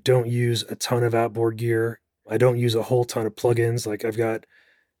 I don't use a ton of outboard gear. I don't use a whole ton of plugins. Like I've got,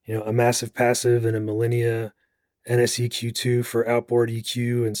 a Massive Passive and a Millennia NSEQ2 for outboard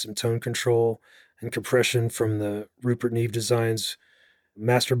EQ and some tone control and compression from the Rupert Neve Designs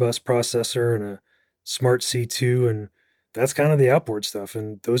Master Bus processor and a Smart C2. And that's kind of the outboard stuff.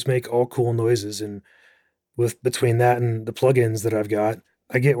 And those make all cool noises. And between that and the plugins that I've got,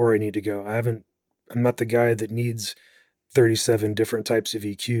 I get where I need to go. I'm not the guy that needs 37 different types of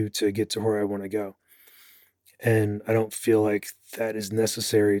EQ to get to where I want to go. And I don't feel like that is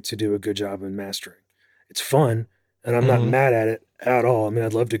necessary to do a good job in mastering. It's fun, and I'm not mad at it at all. I mean,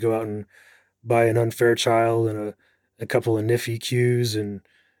 I'd love to go out and buy an Unfair Child and a couple of NIF EQs and,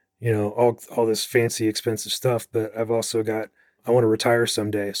 all this fancy, expensive stuff. But I've also I want to retire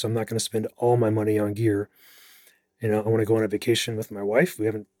someday, so I'm not going to spend all my money on gear. I want to go on a vacation with my wife. We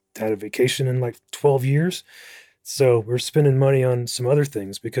haven't had a vacation in like 12 years. So we're spending money on some other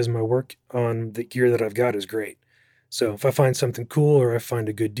things because my work on the gear that I've got is great. So if I find something cool or I find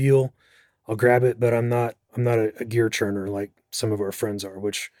a good deal, I'll grab it, but I'm not a gear churner like some of our friends are,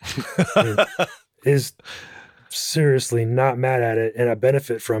 which is seriously not mad at it, and I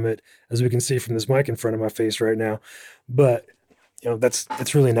benefit from it, as we can see from this mic in front of my face right now. But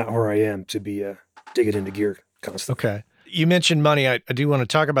that's really not where I am to be digging into gear constantly. Okay. You mentioned money. I do want to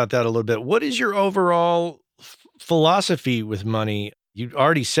talk about that a little bit. What is your overall philosophy with money? You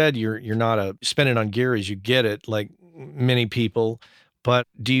already said you're not a spend it on gear as you get it, like many people. But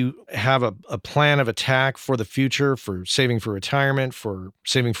do you have a plan of attack for the future, for saving for retirement, for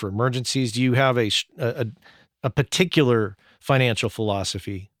saving for emergencies? Do you have a particular financial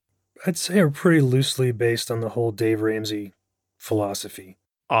philosophy? I'd say we're pretty loosely based on the whole Dave Ramsey philosophy.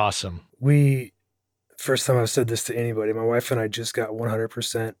 Awesome. First time I've said this to anybody, my wife and I just got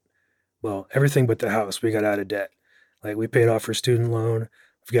 100%, well, everything but the house, we got out of debt. Like, we paid off her student loan.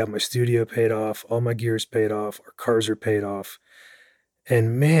 I've got my studio paid off. All my gear's paid off. Our cars are paid off.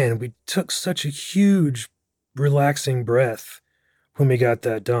 And man, we took such a huge, relaxing breath when we got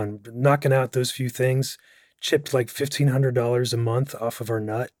that done. Knocking out those few things chipped like $1,500 a month off of our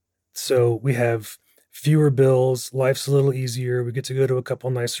nut. So we have fewer bills. Life's a little easier. We get to go to a couple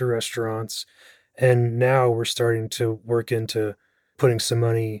nicer restaurants. And now we're starting to work into putting some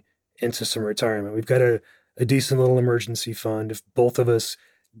money into some retirement. We've got a decent little emergency fund. If both of us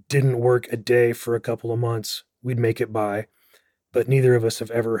didn't work a day for a couple of months, we'd make it by. But neither of us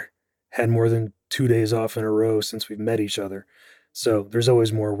have ever had more than 2 days off in a row since we've met each other. So there's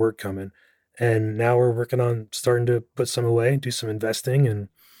always more work coming. And now we're working on starting to put some away, do some investing, and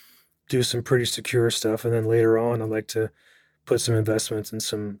do some pretty secure stuff. And then later on, I'd like to put some investments in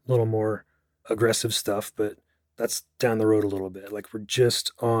some little more aggressive stuff, but that's down the road a little bit. Like, we're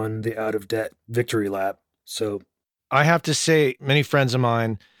just on the out of debt victory lap. So I have to say, many friends of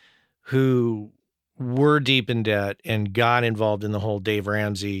mine who were deep in debt and got involved in the whole Dave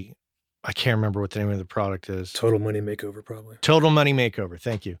Ramsey, I can't remember what the name of the product is. Total Money Makeover, probably. Total Money Makeover.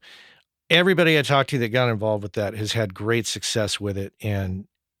 Thank you. Everybody I talked to that got involved with that has had great success with it. And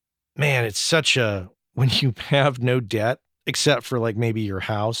man, it's when you have no debt, except for like maybe your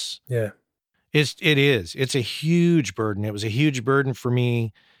house. Yeah. It's a huge burden. It was a huge burden for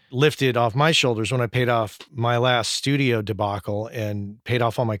me, lifted off my shoulders when I paid off my last studio debacle and paid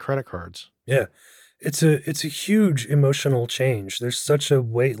off all my credit cards. Yeah. It's a huge emotional change. There's such a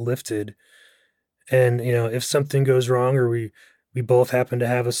weight lifted. And, if something goes wrong or we both happen to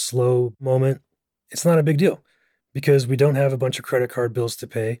have a slow moment, it's not a big deal because we don't have a bunch of credit card bills to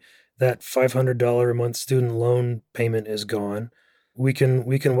pay. That $500 a month student loan payment is gone. We can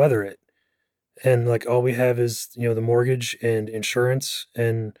weather it. And like, all we have is, the mortgage and insurance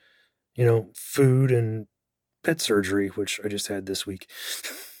and, food and pet surgery, which I just had this week.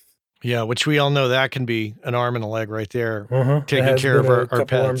 Yeah, which we all know that can be an arm and a leg right there, taking care of our couple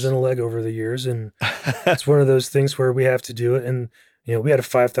pets. Arms and a leg over the years, and it's one of those things where we have to do it. And we had a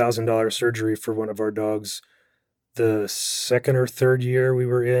 $5,000 surgery for one of our dogs the second or third year we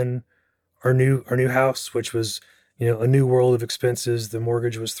were in our new house, which was a new world of expenses. The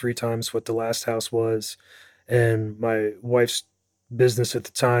mortgage was 3 times what the last house was, and my wife's business at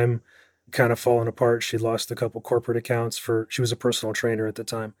the time kind of fallen apart. She lost a couple corporate accounts she was a personal trainer at the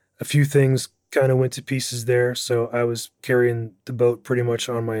time. A few things kind of went to pieces there, so I was carrying the boat pretty much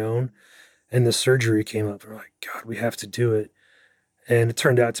on my own. And the surgery came up, and we're like, God, we have to do it. And it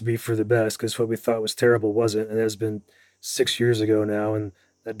turned out to be for the best, because what we thought was terrible wasn't. And it has been 6 years ago now, and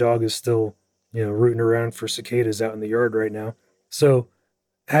that dog is still, rooting around for cicadas out in the yard right now. So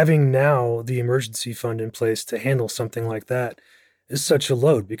having now the emergency fund in place to handle something like that is such a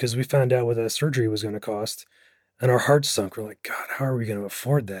load, because we found out what that surgery was going to cost. And our hearts sunk. We're like, God, how are we going to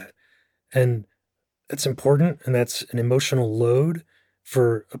afford that? And it's important, and that's an emotional load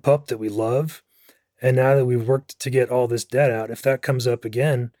for a pup that we love. And now that we've worked to get all this debt out, if that comes up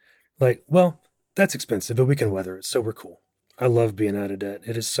again, like, well, that's expensive, but we can weather it, so we're cool. I love being out of debt.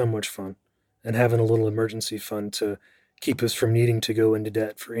 It is so much fun. And having a little emergency fund to keep us from needing to go into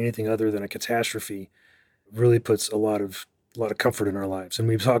debt for anything other than a catastrophe really puts a lot of comfort in our lives. And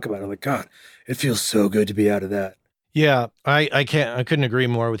we talk about it like, God, it feels so good to be out of that. Yeah, I couldn't agree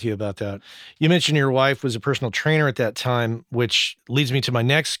more with you about that. You mentioned your wife was a personal trainer at that time, which leads me to my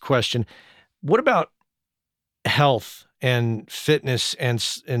next question. What about health and fitness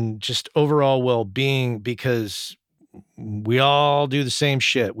and just overall well-being? Because we all do the same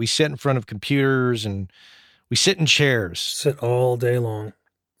shit. We sit in front of computers and we sit in chairs. Sit all day long.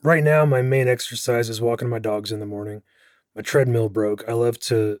 Right now, my main exercise is walking my dogs in the morning. My treadmill broke. I love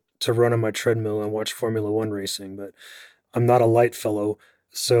to run on my treadmill and watch Formula One racing, but I'm not a light fellow,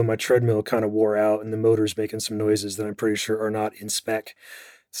 so my treadmill kind of wore out and the motor's making some noises that I'm pretty sure are not in spec.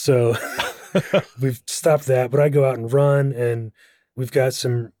 So we've stopped that, but I go out and run, and we've got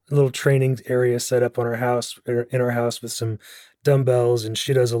some little training area set up on our house, in our house, with some dumbbells, and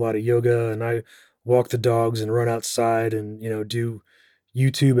she does a lot of yoga, and I walk the dogs and run outside and, do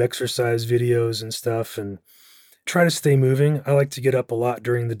YouTube exercise videos and stuff and try to stay moving. I like to get up a lot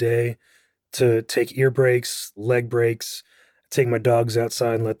during the day to take ear breaks, leg breaks, take my dogs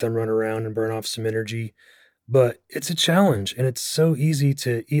outside and let them run around and burn off some energy. But it's a challenge, and it's so easy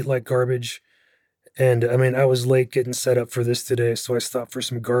to eat like garbage. And I mean, I was late getting set up for this today, so I stopped for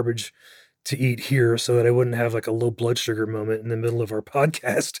some garbage to eat here so that I wouldn't have like a low blood sugar moment in the middle of our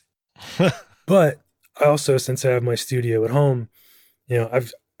podcast. But I also, since I have my studio at home,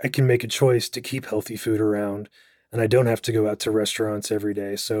 I can make a choice to keep healthy food around, and I don't have to go out to restaurants every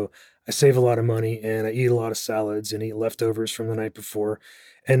day. So I save a lot of money, and I eat a lot of salads and eat leftovers from the night before,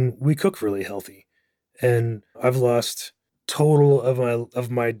 and we cook really healthy. And I've lost total of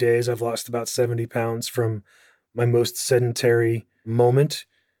my days, I've lost about 70 pounds from my most sedentary moment,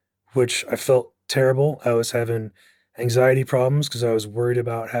 which I felt terrible. I was having anxiety problems because I was worried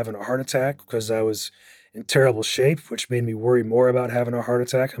about having a heart attack because I was in terrible shape, which made me worry more about having a heart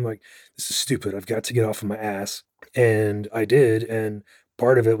attack. I'm like, this is stupid. I've got to get off of my ass. And I did. And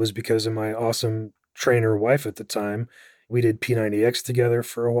part of it was because of my awesome trainer wife at the time. We did P90X together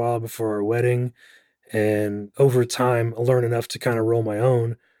for a while before our wedding. And over time, I learned enough to kind of roll my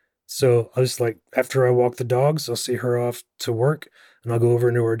own. So I was like, after I walk the dogs, I'll see her off to work, and I'll go over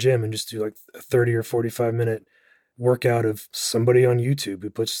into our gym and just do like a 30 or 45-minute workout of somebody on YouTube who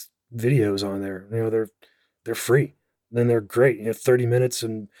puts videos on there. They're free. Then they're great. 30 minutes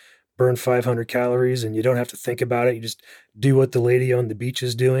and burn 500 calories, and you don't have to think about it. You just do what the lady on the beach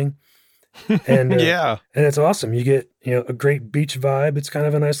is doing. And Yeah. and it's awesome. You get, a great beach vibe. It's kind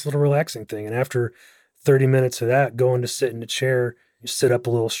of a nice little relaxing thing. And after 30 minutes of that, going to sit in a chair, you sit up a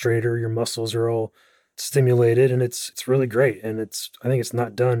little straighter, your muscles are all stimulated, and it's really great. And I think it's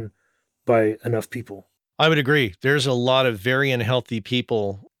not done by enough people. I would agree. There's a lot of very unhealthy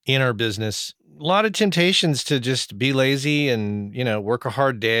people in our business. A lot of temptations to just be lazy and, work a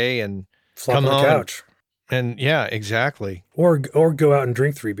hard day and Flop come on the home couch. and yeah, exactly. Or go out and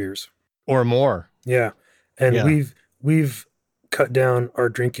drink 3 beers. Or more. Yeah. And Yeah. we've cut down our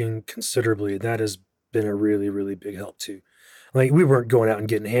drinking considerably. That has been a really, really big help too. Like, we weren't going out and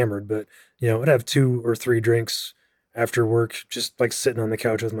getting hammered, but I'd have 2 or 3 drinks after work, just like sitting on the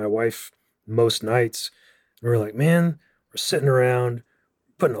couch with my wife most nights. And we're like, man, we're sitting around,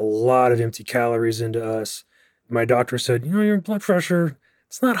 putting a lot of empty calories into us. My doctor said, your blood pressure,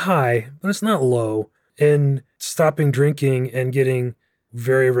 it's not high, but it's not low. And stopping drinking and getting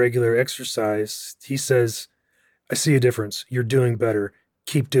very regular exercise, he says, I see a difference. You're doing better.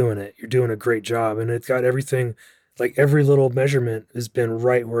 Keep doing it. You're doing a great job. And it's got everything, like every little measurement has been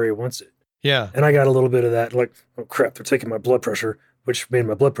right where he wants it. Yeah. And I got a little bit of that, like, oh crap, they're taking my blood pressure, which made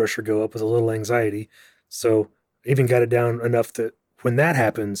my blood pressure go up with a little anxiety. So I even got it down enough that when that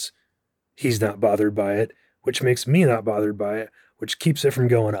happens, he's not bothered by it, which makes me not bothered by it, which keeps it from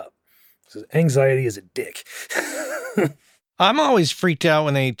going up. So anxiety is a dick. I'm always freaked out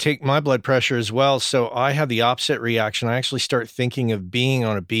when they take my blood pressure as well. So I have the opposite reaction. I actually start thinking of being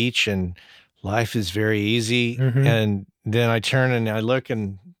on a beach and life is very easy. Mhm. And then I turn and I look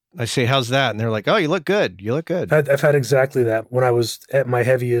and I say, how's that? And they're like, oh, you look good. You look good. I've had exactly that. When I was at my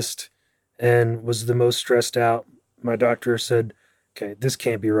heaviest and was the most stressed out, my doctor said, okay, this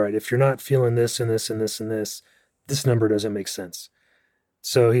can't be right. If you're not feeling this and this and this and this number doesn't make sense.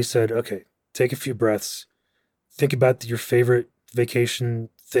 So he said, okay, take a few breaths. Think about your favorite vacation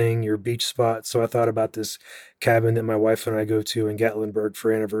thing, your beach spot. So I thought about this cabin that my wife and I go to in Gatlinburg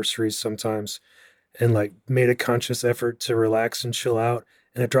for anniversaries sometimes, and like made a conscious effort to relax and chill out.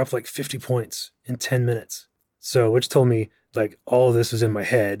 And it dropped like 50 points in 10 minutes. So, which told me like all of this is in my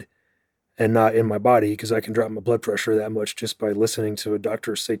head and not in my body, because I can drop my blood pressure that much just by listening to a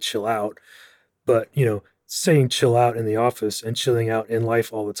doctor say chill out. But, saying chill out in the office and chilling out in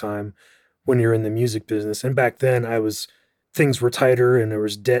life all the time when you're in the music business. And back then things were tighter and there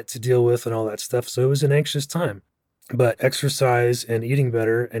was debt to deal with and all that stuff. So it was an anxious time. But exercise and eating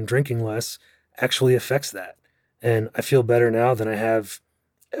better and drinking less actually affects that. And I feel better now than I have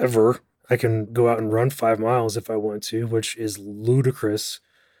ever. I can go out and run 5 miles if I want to, which is ludicrous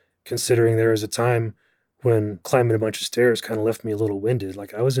considering there was a time when climbing a bunch of stairs kind of left me a little winded.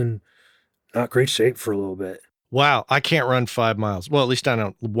 Like, I was in not great shape for a little bit. Wow, I can't run 5 miles. Well, at least I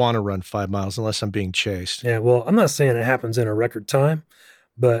don't want to run 5 miles unless I'm being chased. Yeah, well, I'm not saying it happens in a record time,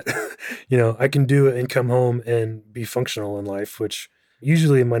 but I can do it and come home and be functional in life, which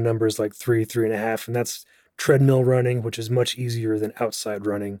usually my number is like 3.5, and that's treadmill running, which is much easier than outside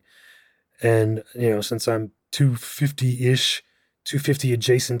running. And, since I'm 250-ish, 250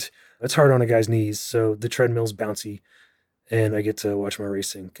 adjacent, it's hard on a guy's knees. So the treadmill's bouncy and I get to watch my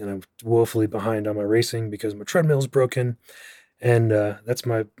racing. And I'm woefully behind on my racing because my treadmill's broken. And that's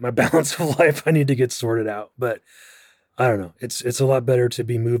my balance of life I need to get sorted out. But I don't know. It's a lot better to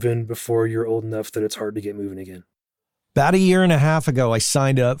be moving before you're old enough that it's hard to get moving again. About a year and a half ago, I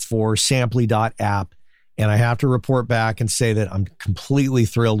signed up for Samply.app, and I have to report back and say that I'm completely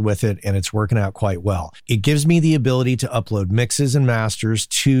thrilled with it, and it's working out quite well. It gives me the ability to upload mixes and masters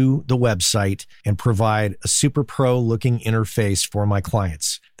to the website and provide a super pro looking interface for my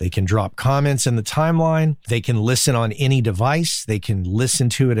clients. They can drop comments in the timeline. They can listen on any device. They can listen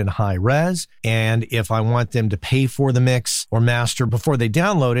to it in high res. And if I want them to pay for the mix or master before they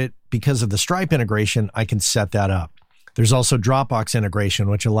download it, because of the Stripe integration, I can set that up. There's also Dropbox integration,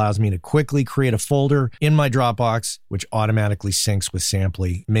 which allows me to quickly create a folder in my Dropbox, which automatically syncs with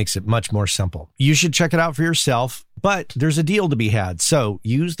Samply, makes it much more simple. You should check it out for yourself, but there's a deal to be had. So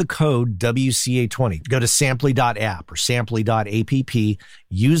use the code WCA20. Go to Samply.app or Samply.app,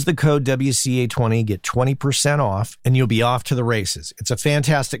 use the code WCA20, get 20% off, and you'll be off to the races. It's a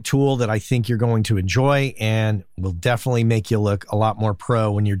fantastic tool that I think you're going to enjoy and will definitely make you look a lot more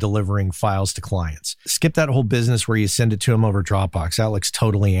pro when you're delivering files to clients. Skip that whole business where you send it to them over Dropbox. That looks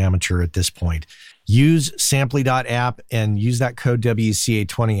totally amateur at this point. Use Samply.app and use that code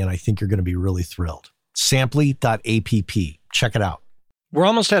WCA20, and I think you're going to be really thrilled. Samply.app. Check it out. We're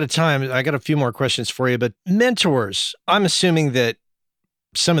almost out of time. I got a few more questions for you, but mentors, I'm assuming that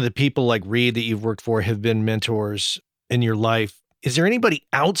some of the people like Reed that you've worked for have been mentors in your life. Is there anybody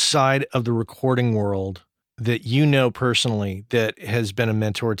outside of the recording world that you know personally that has been a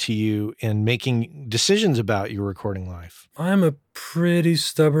mentor to you in making decisions about your recording life? I'm a pretty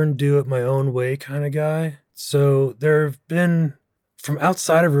stubborn, do it my own way kind of guy. So there have been, from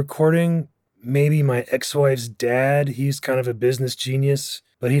outside of recording, maybe my ex-wife's dad. He's kind of a business genius,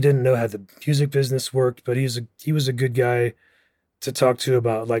 but he didn't know how the music business worked. But he was a good guy to talk to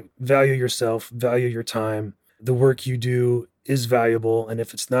about, like, value yourself, value your time. The work you do is valuable. And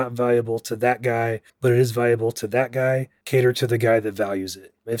if it's not valuable to that guy, but it is valuable to that guy, cater to the guy that values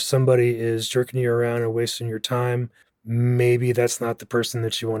it. If somebody is jerking you around and wasting your time, maybe that's not the person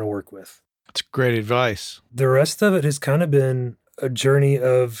that you want to work with. That's great advice. The rest of it has kind of been a journey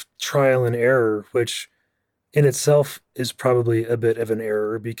of trial and error, which in itself is probably a bit of an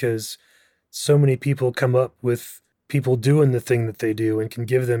error because so many people come up with people doing the thing that they do and can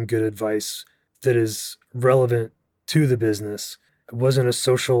give them good advice that is relevant to the business. I wasn't a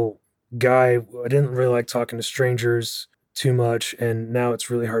social guy. I didn't really like talking to strangers too much, and now it's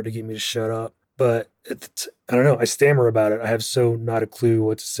really hard to get me to shut up. But I don't know, I stammer about it. I have so not a clue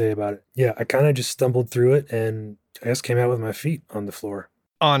what to say about it. Yeah, I kind of just stumbled through it and I just came out with my feet on the floor.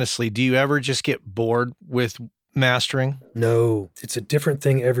 Honestly, do you ever just get bored with mastering? No, it's a different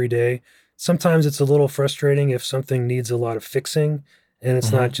thing every day. Sometimes it's a little frustrating if something needs a lot of fixing and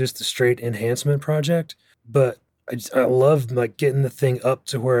it's not just a straight enhancement project. But I love like getting the thing up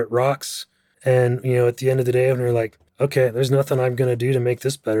to where it rocks. And, at the end of the day, when you're like, okay, there's nothing I'm going to do to make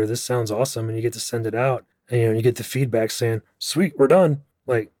this better. This sounds awesome. And you get to send it out and, you get the feedback saying, sweet, we're done.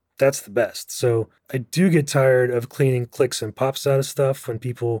 Like, that's the best. So I do get tired of cleaning clicks and pops out of stuff when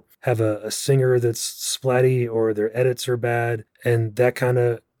people have a singer that's splatty or their edits are bad. And that kind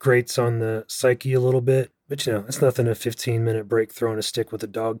of grates on the psyche a little bit. But, it's nothing a 15-minute break throwing a stick with a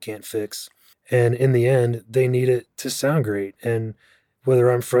dog can't fix. And in the end, they need it to sound great. And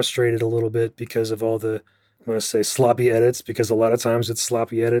whether I'm frustrated a little bit because of all the, I'm going to say sloppy edits, because a lot of times it's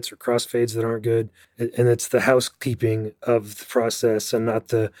sloppy edits or crossfades that aren't good. And it's the housekeeping of the process and not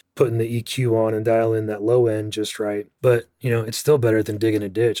the putting the EQ on and dial in that low end just right. But, it's still better than digging a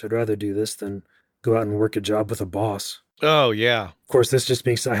ditch. I'd rather do this than go out and work a job with a boss. Oh, yeah. Of course, this just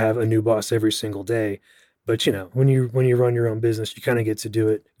means I have a new boss every single day. But, when you run your own business, you kind of get to do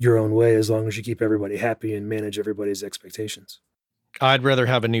it your own way as long as you keep everybody happy and manage everybody's expectations. I'd rather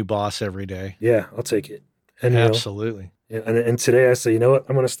have a new boss every day. Yeah, I'll take it. And, absolutely. And today I say, you know what?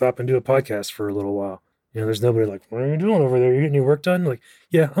 I'm going to stop and do a podcast for a little while. There's nobody like, what are you doing over there? You getting your work done? Like,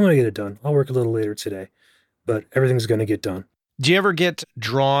 yeah, I'm going to get it done. I'll work a little later today, but everything's going to get done. Do you ever get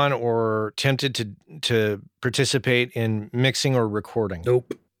drawn or tempted to participate in mixing or recording?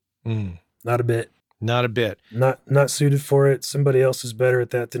 Nope. Not a bit. Not a bit. Not suited for it. Somebody else is better at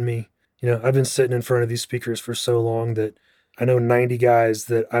that than me. I've been sitting in front of these speakers for so long that I know 90 guys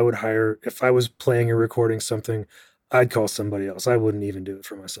that I would hire. If I was playing or recording something, I'd call somebody else. I wouldn't even do it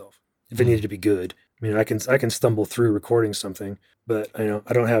for myself if it needed to be good. I mean, I can stumble through recording something, but I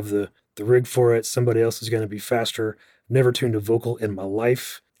don't have the rig for it. Somebody else is going to be faster. Never tuned a vocal in my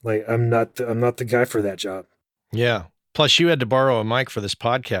life. Like, I'm not the guy for that job. Yeah. Plus, you had to borrow a mic for this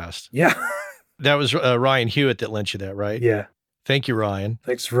podcast. Yeah. That was Ryan Hewitt that lent you that, right? Yeah. Thank you, Ryan.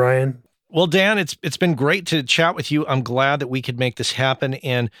 Thanks, Ryan. Well, Dan, it's been great to chat with you. I'm glad that we could make this happen.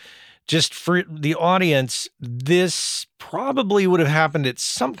 And just for the audience, this probably would have happened at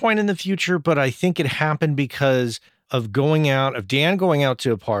some point in the future, but I think it happened because of Dan going out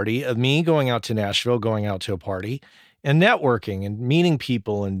to a party, of me going out to Nashville, going out to a party, and networking and meeting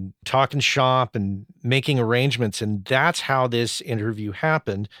people and talking shop and making arrangements. And that's how this interview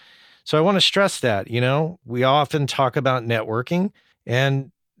happened. So I want to stress that, we often talk about networking,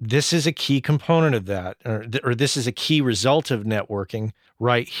 and this is a key component of that, or this is a key result of networking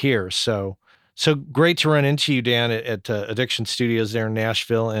right here. So great to run into you, Dan, at Addiction Studios there in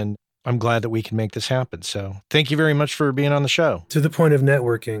Nashville. And I'm glad that we can make this happen. So thank you very much for being on the show. To the point of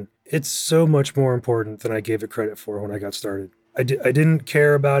networking, it's so much more important than I gave it credit for when I got started. I didn't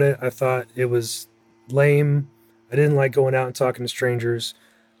care about it. I thought it was lame. I didn't like going out and talking to strangers.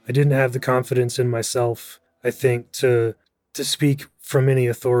 I didn't have the confidence in myself, I think, to speak from any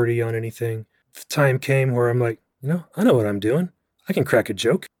authority on anything. The time came where I'm like, I know what I'm doing. I can crack a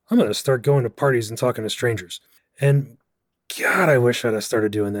joke. I'm going to start going to parties and talking to strangers. And God, I wish I'd have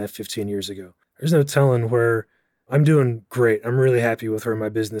started doing that 15 years ago. There's no telling where I'm doing great. I'm really happy with where my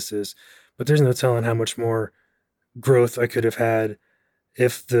business is, but there's no telling how much more growth I could have had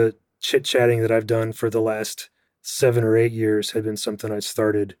if the chit-chatting that I've done for the last 7 or 8 years had been something I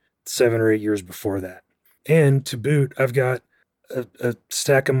started 7 or 8 years before that. And to boot, I've got a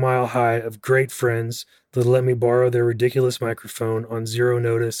stack a mile high of great friends that let me borrow their ridiculous microphone on zero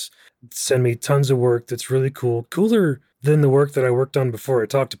notice, send me tons of work that's really cool, cooler than the work that I worked on before I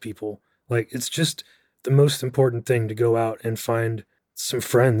talked to people. Like, it's just the most important thing to go out and find some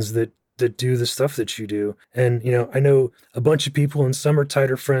friends that do the stuff that you do. And, I know a bunch of people, and some are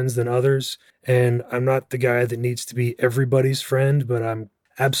tighter friends than others. And I'm not the guy that needs to be everybody's friend, but I'm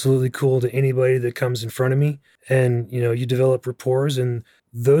absolutely cool to anybody that comes in front of me. And, you develop rapport, and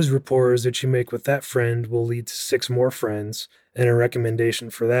those rapport that you make with that friend will lead to 6 more friends and a recommendation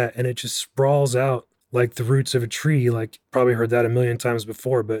for that. And it just sprawls out like the roots of a tree. Like, probably heard that a million times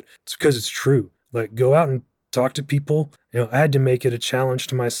before, but it's because it's true. Like, go out and talk to people. I had to make it a challenge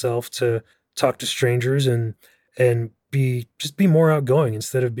to myself to talk to strangers and be more outgoing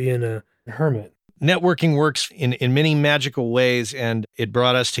instead of being a hermit. Networking works in many magical ways, and it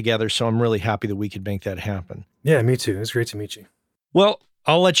brought us together. So I'm really happy that we could make that happen. Yeah, me too. It's great to meet you. Well,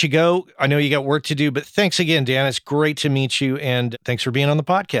 I'll let you go. I know you got work to do, but thanks again, Dan. It's great to meet you, and thanks for being on the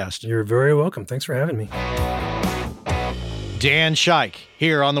podcast. You're very welcome. Thanks for having me. Dan Shike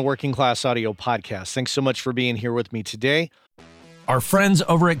here on the Working Class Audio Podcast. Thanks so much for being here with me today. Our friends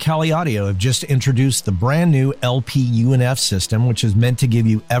over at Cali Audio have just introduced the brand new LP UNF system, which is meant to give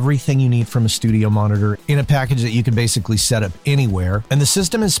you everything you need from a studio monitor in a package that you can basically set up anywhere. And the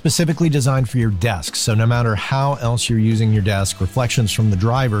system is specifically designed for your desk. So no matter how else you're using your desk, reflections from the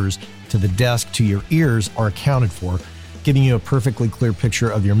drivers to the desk to your ears are accounted for, giving you a perfectly clear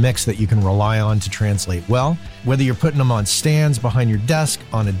picture of your mix that you can rely on to translate well. Whether you're putting them on stands behind your desk,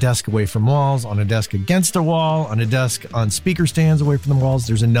 on a desk away from walls, on a desk against a wall, on a desk on speaker stands away from the walls,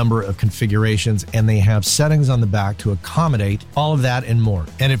 there's a number of configurations, and they have settings on the back to accommodate all of that and more.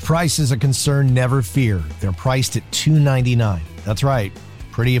 And if price is a concern, never fear. They're priced at $299. That's right,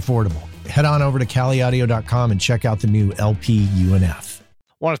 pretty affordable. Head on over to CaliAudio.com and check out the new LP UNF.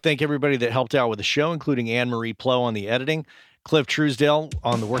 I want to thank everybody that helped out with the show, including Anne-Marie Plow on the editing, Cliff Truesdale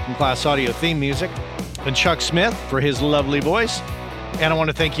on the Working Class Audio theme music, and Chuck Smith for his lovely voice. And I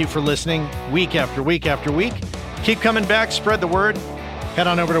want to thank you for listening week after week after week. Keep coming back, spread the word. Head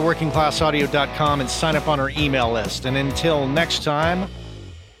on over to workingclassaudio.com and sign up on our email list. And until next time,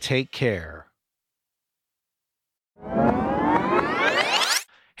 take care.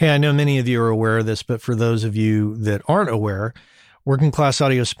 Hey, I know many of you are aware of this, but for those of you that aren't aware, Working Class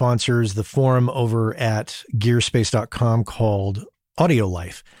Audio sponsors the forum over at gearspace.com called Audio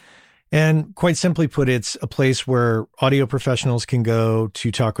Life. And quite simply put, it's a place where audio professionals can go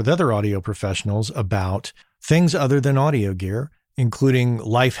to talk with other audio professionals about things other than audio gear, including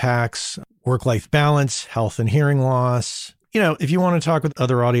life hacks, work-life balance, health and hearing loss. If you want to talk with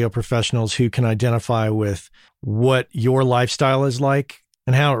other audio professionals who can identify with what your lifestyle is like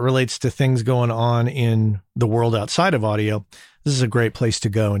and how it relates to things going on in the world outside of audio, this is a great place to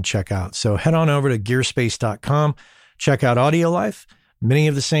go and check out. So head on over to gearspace.com, check out Audio Life, many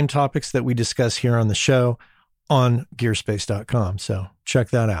of the same topics that we discuss here on the show on gearspace.com. So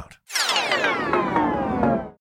check that out.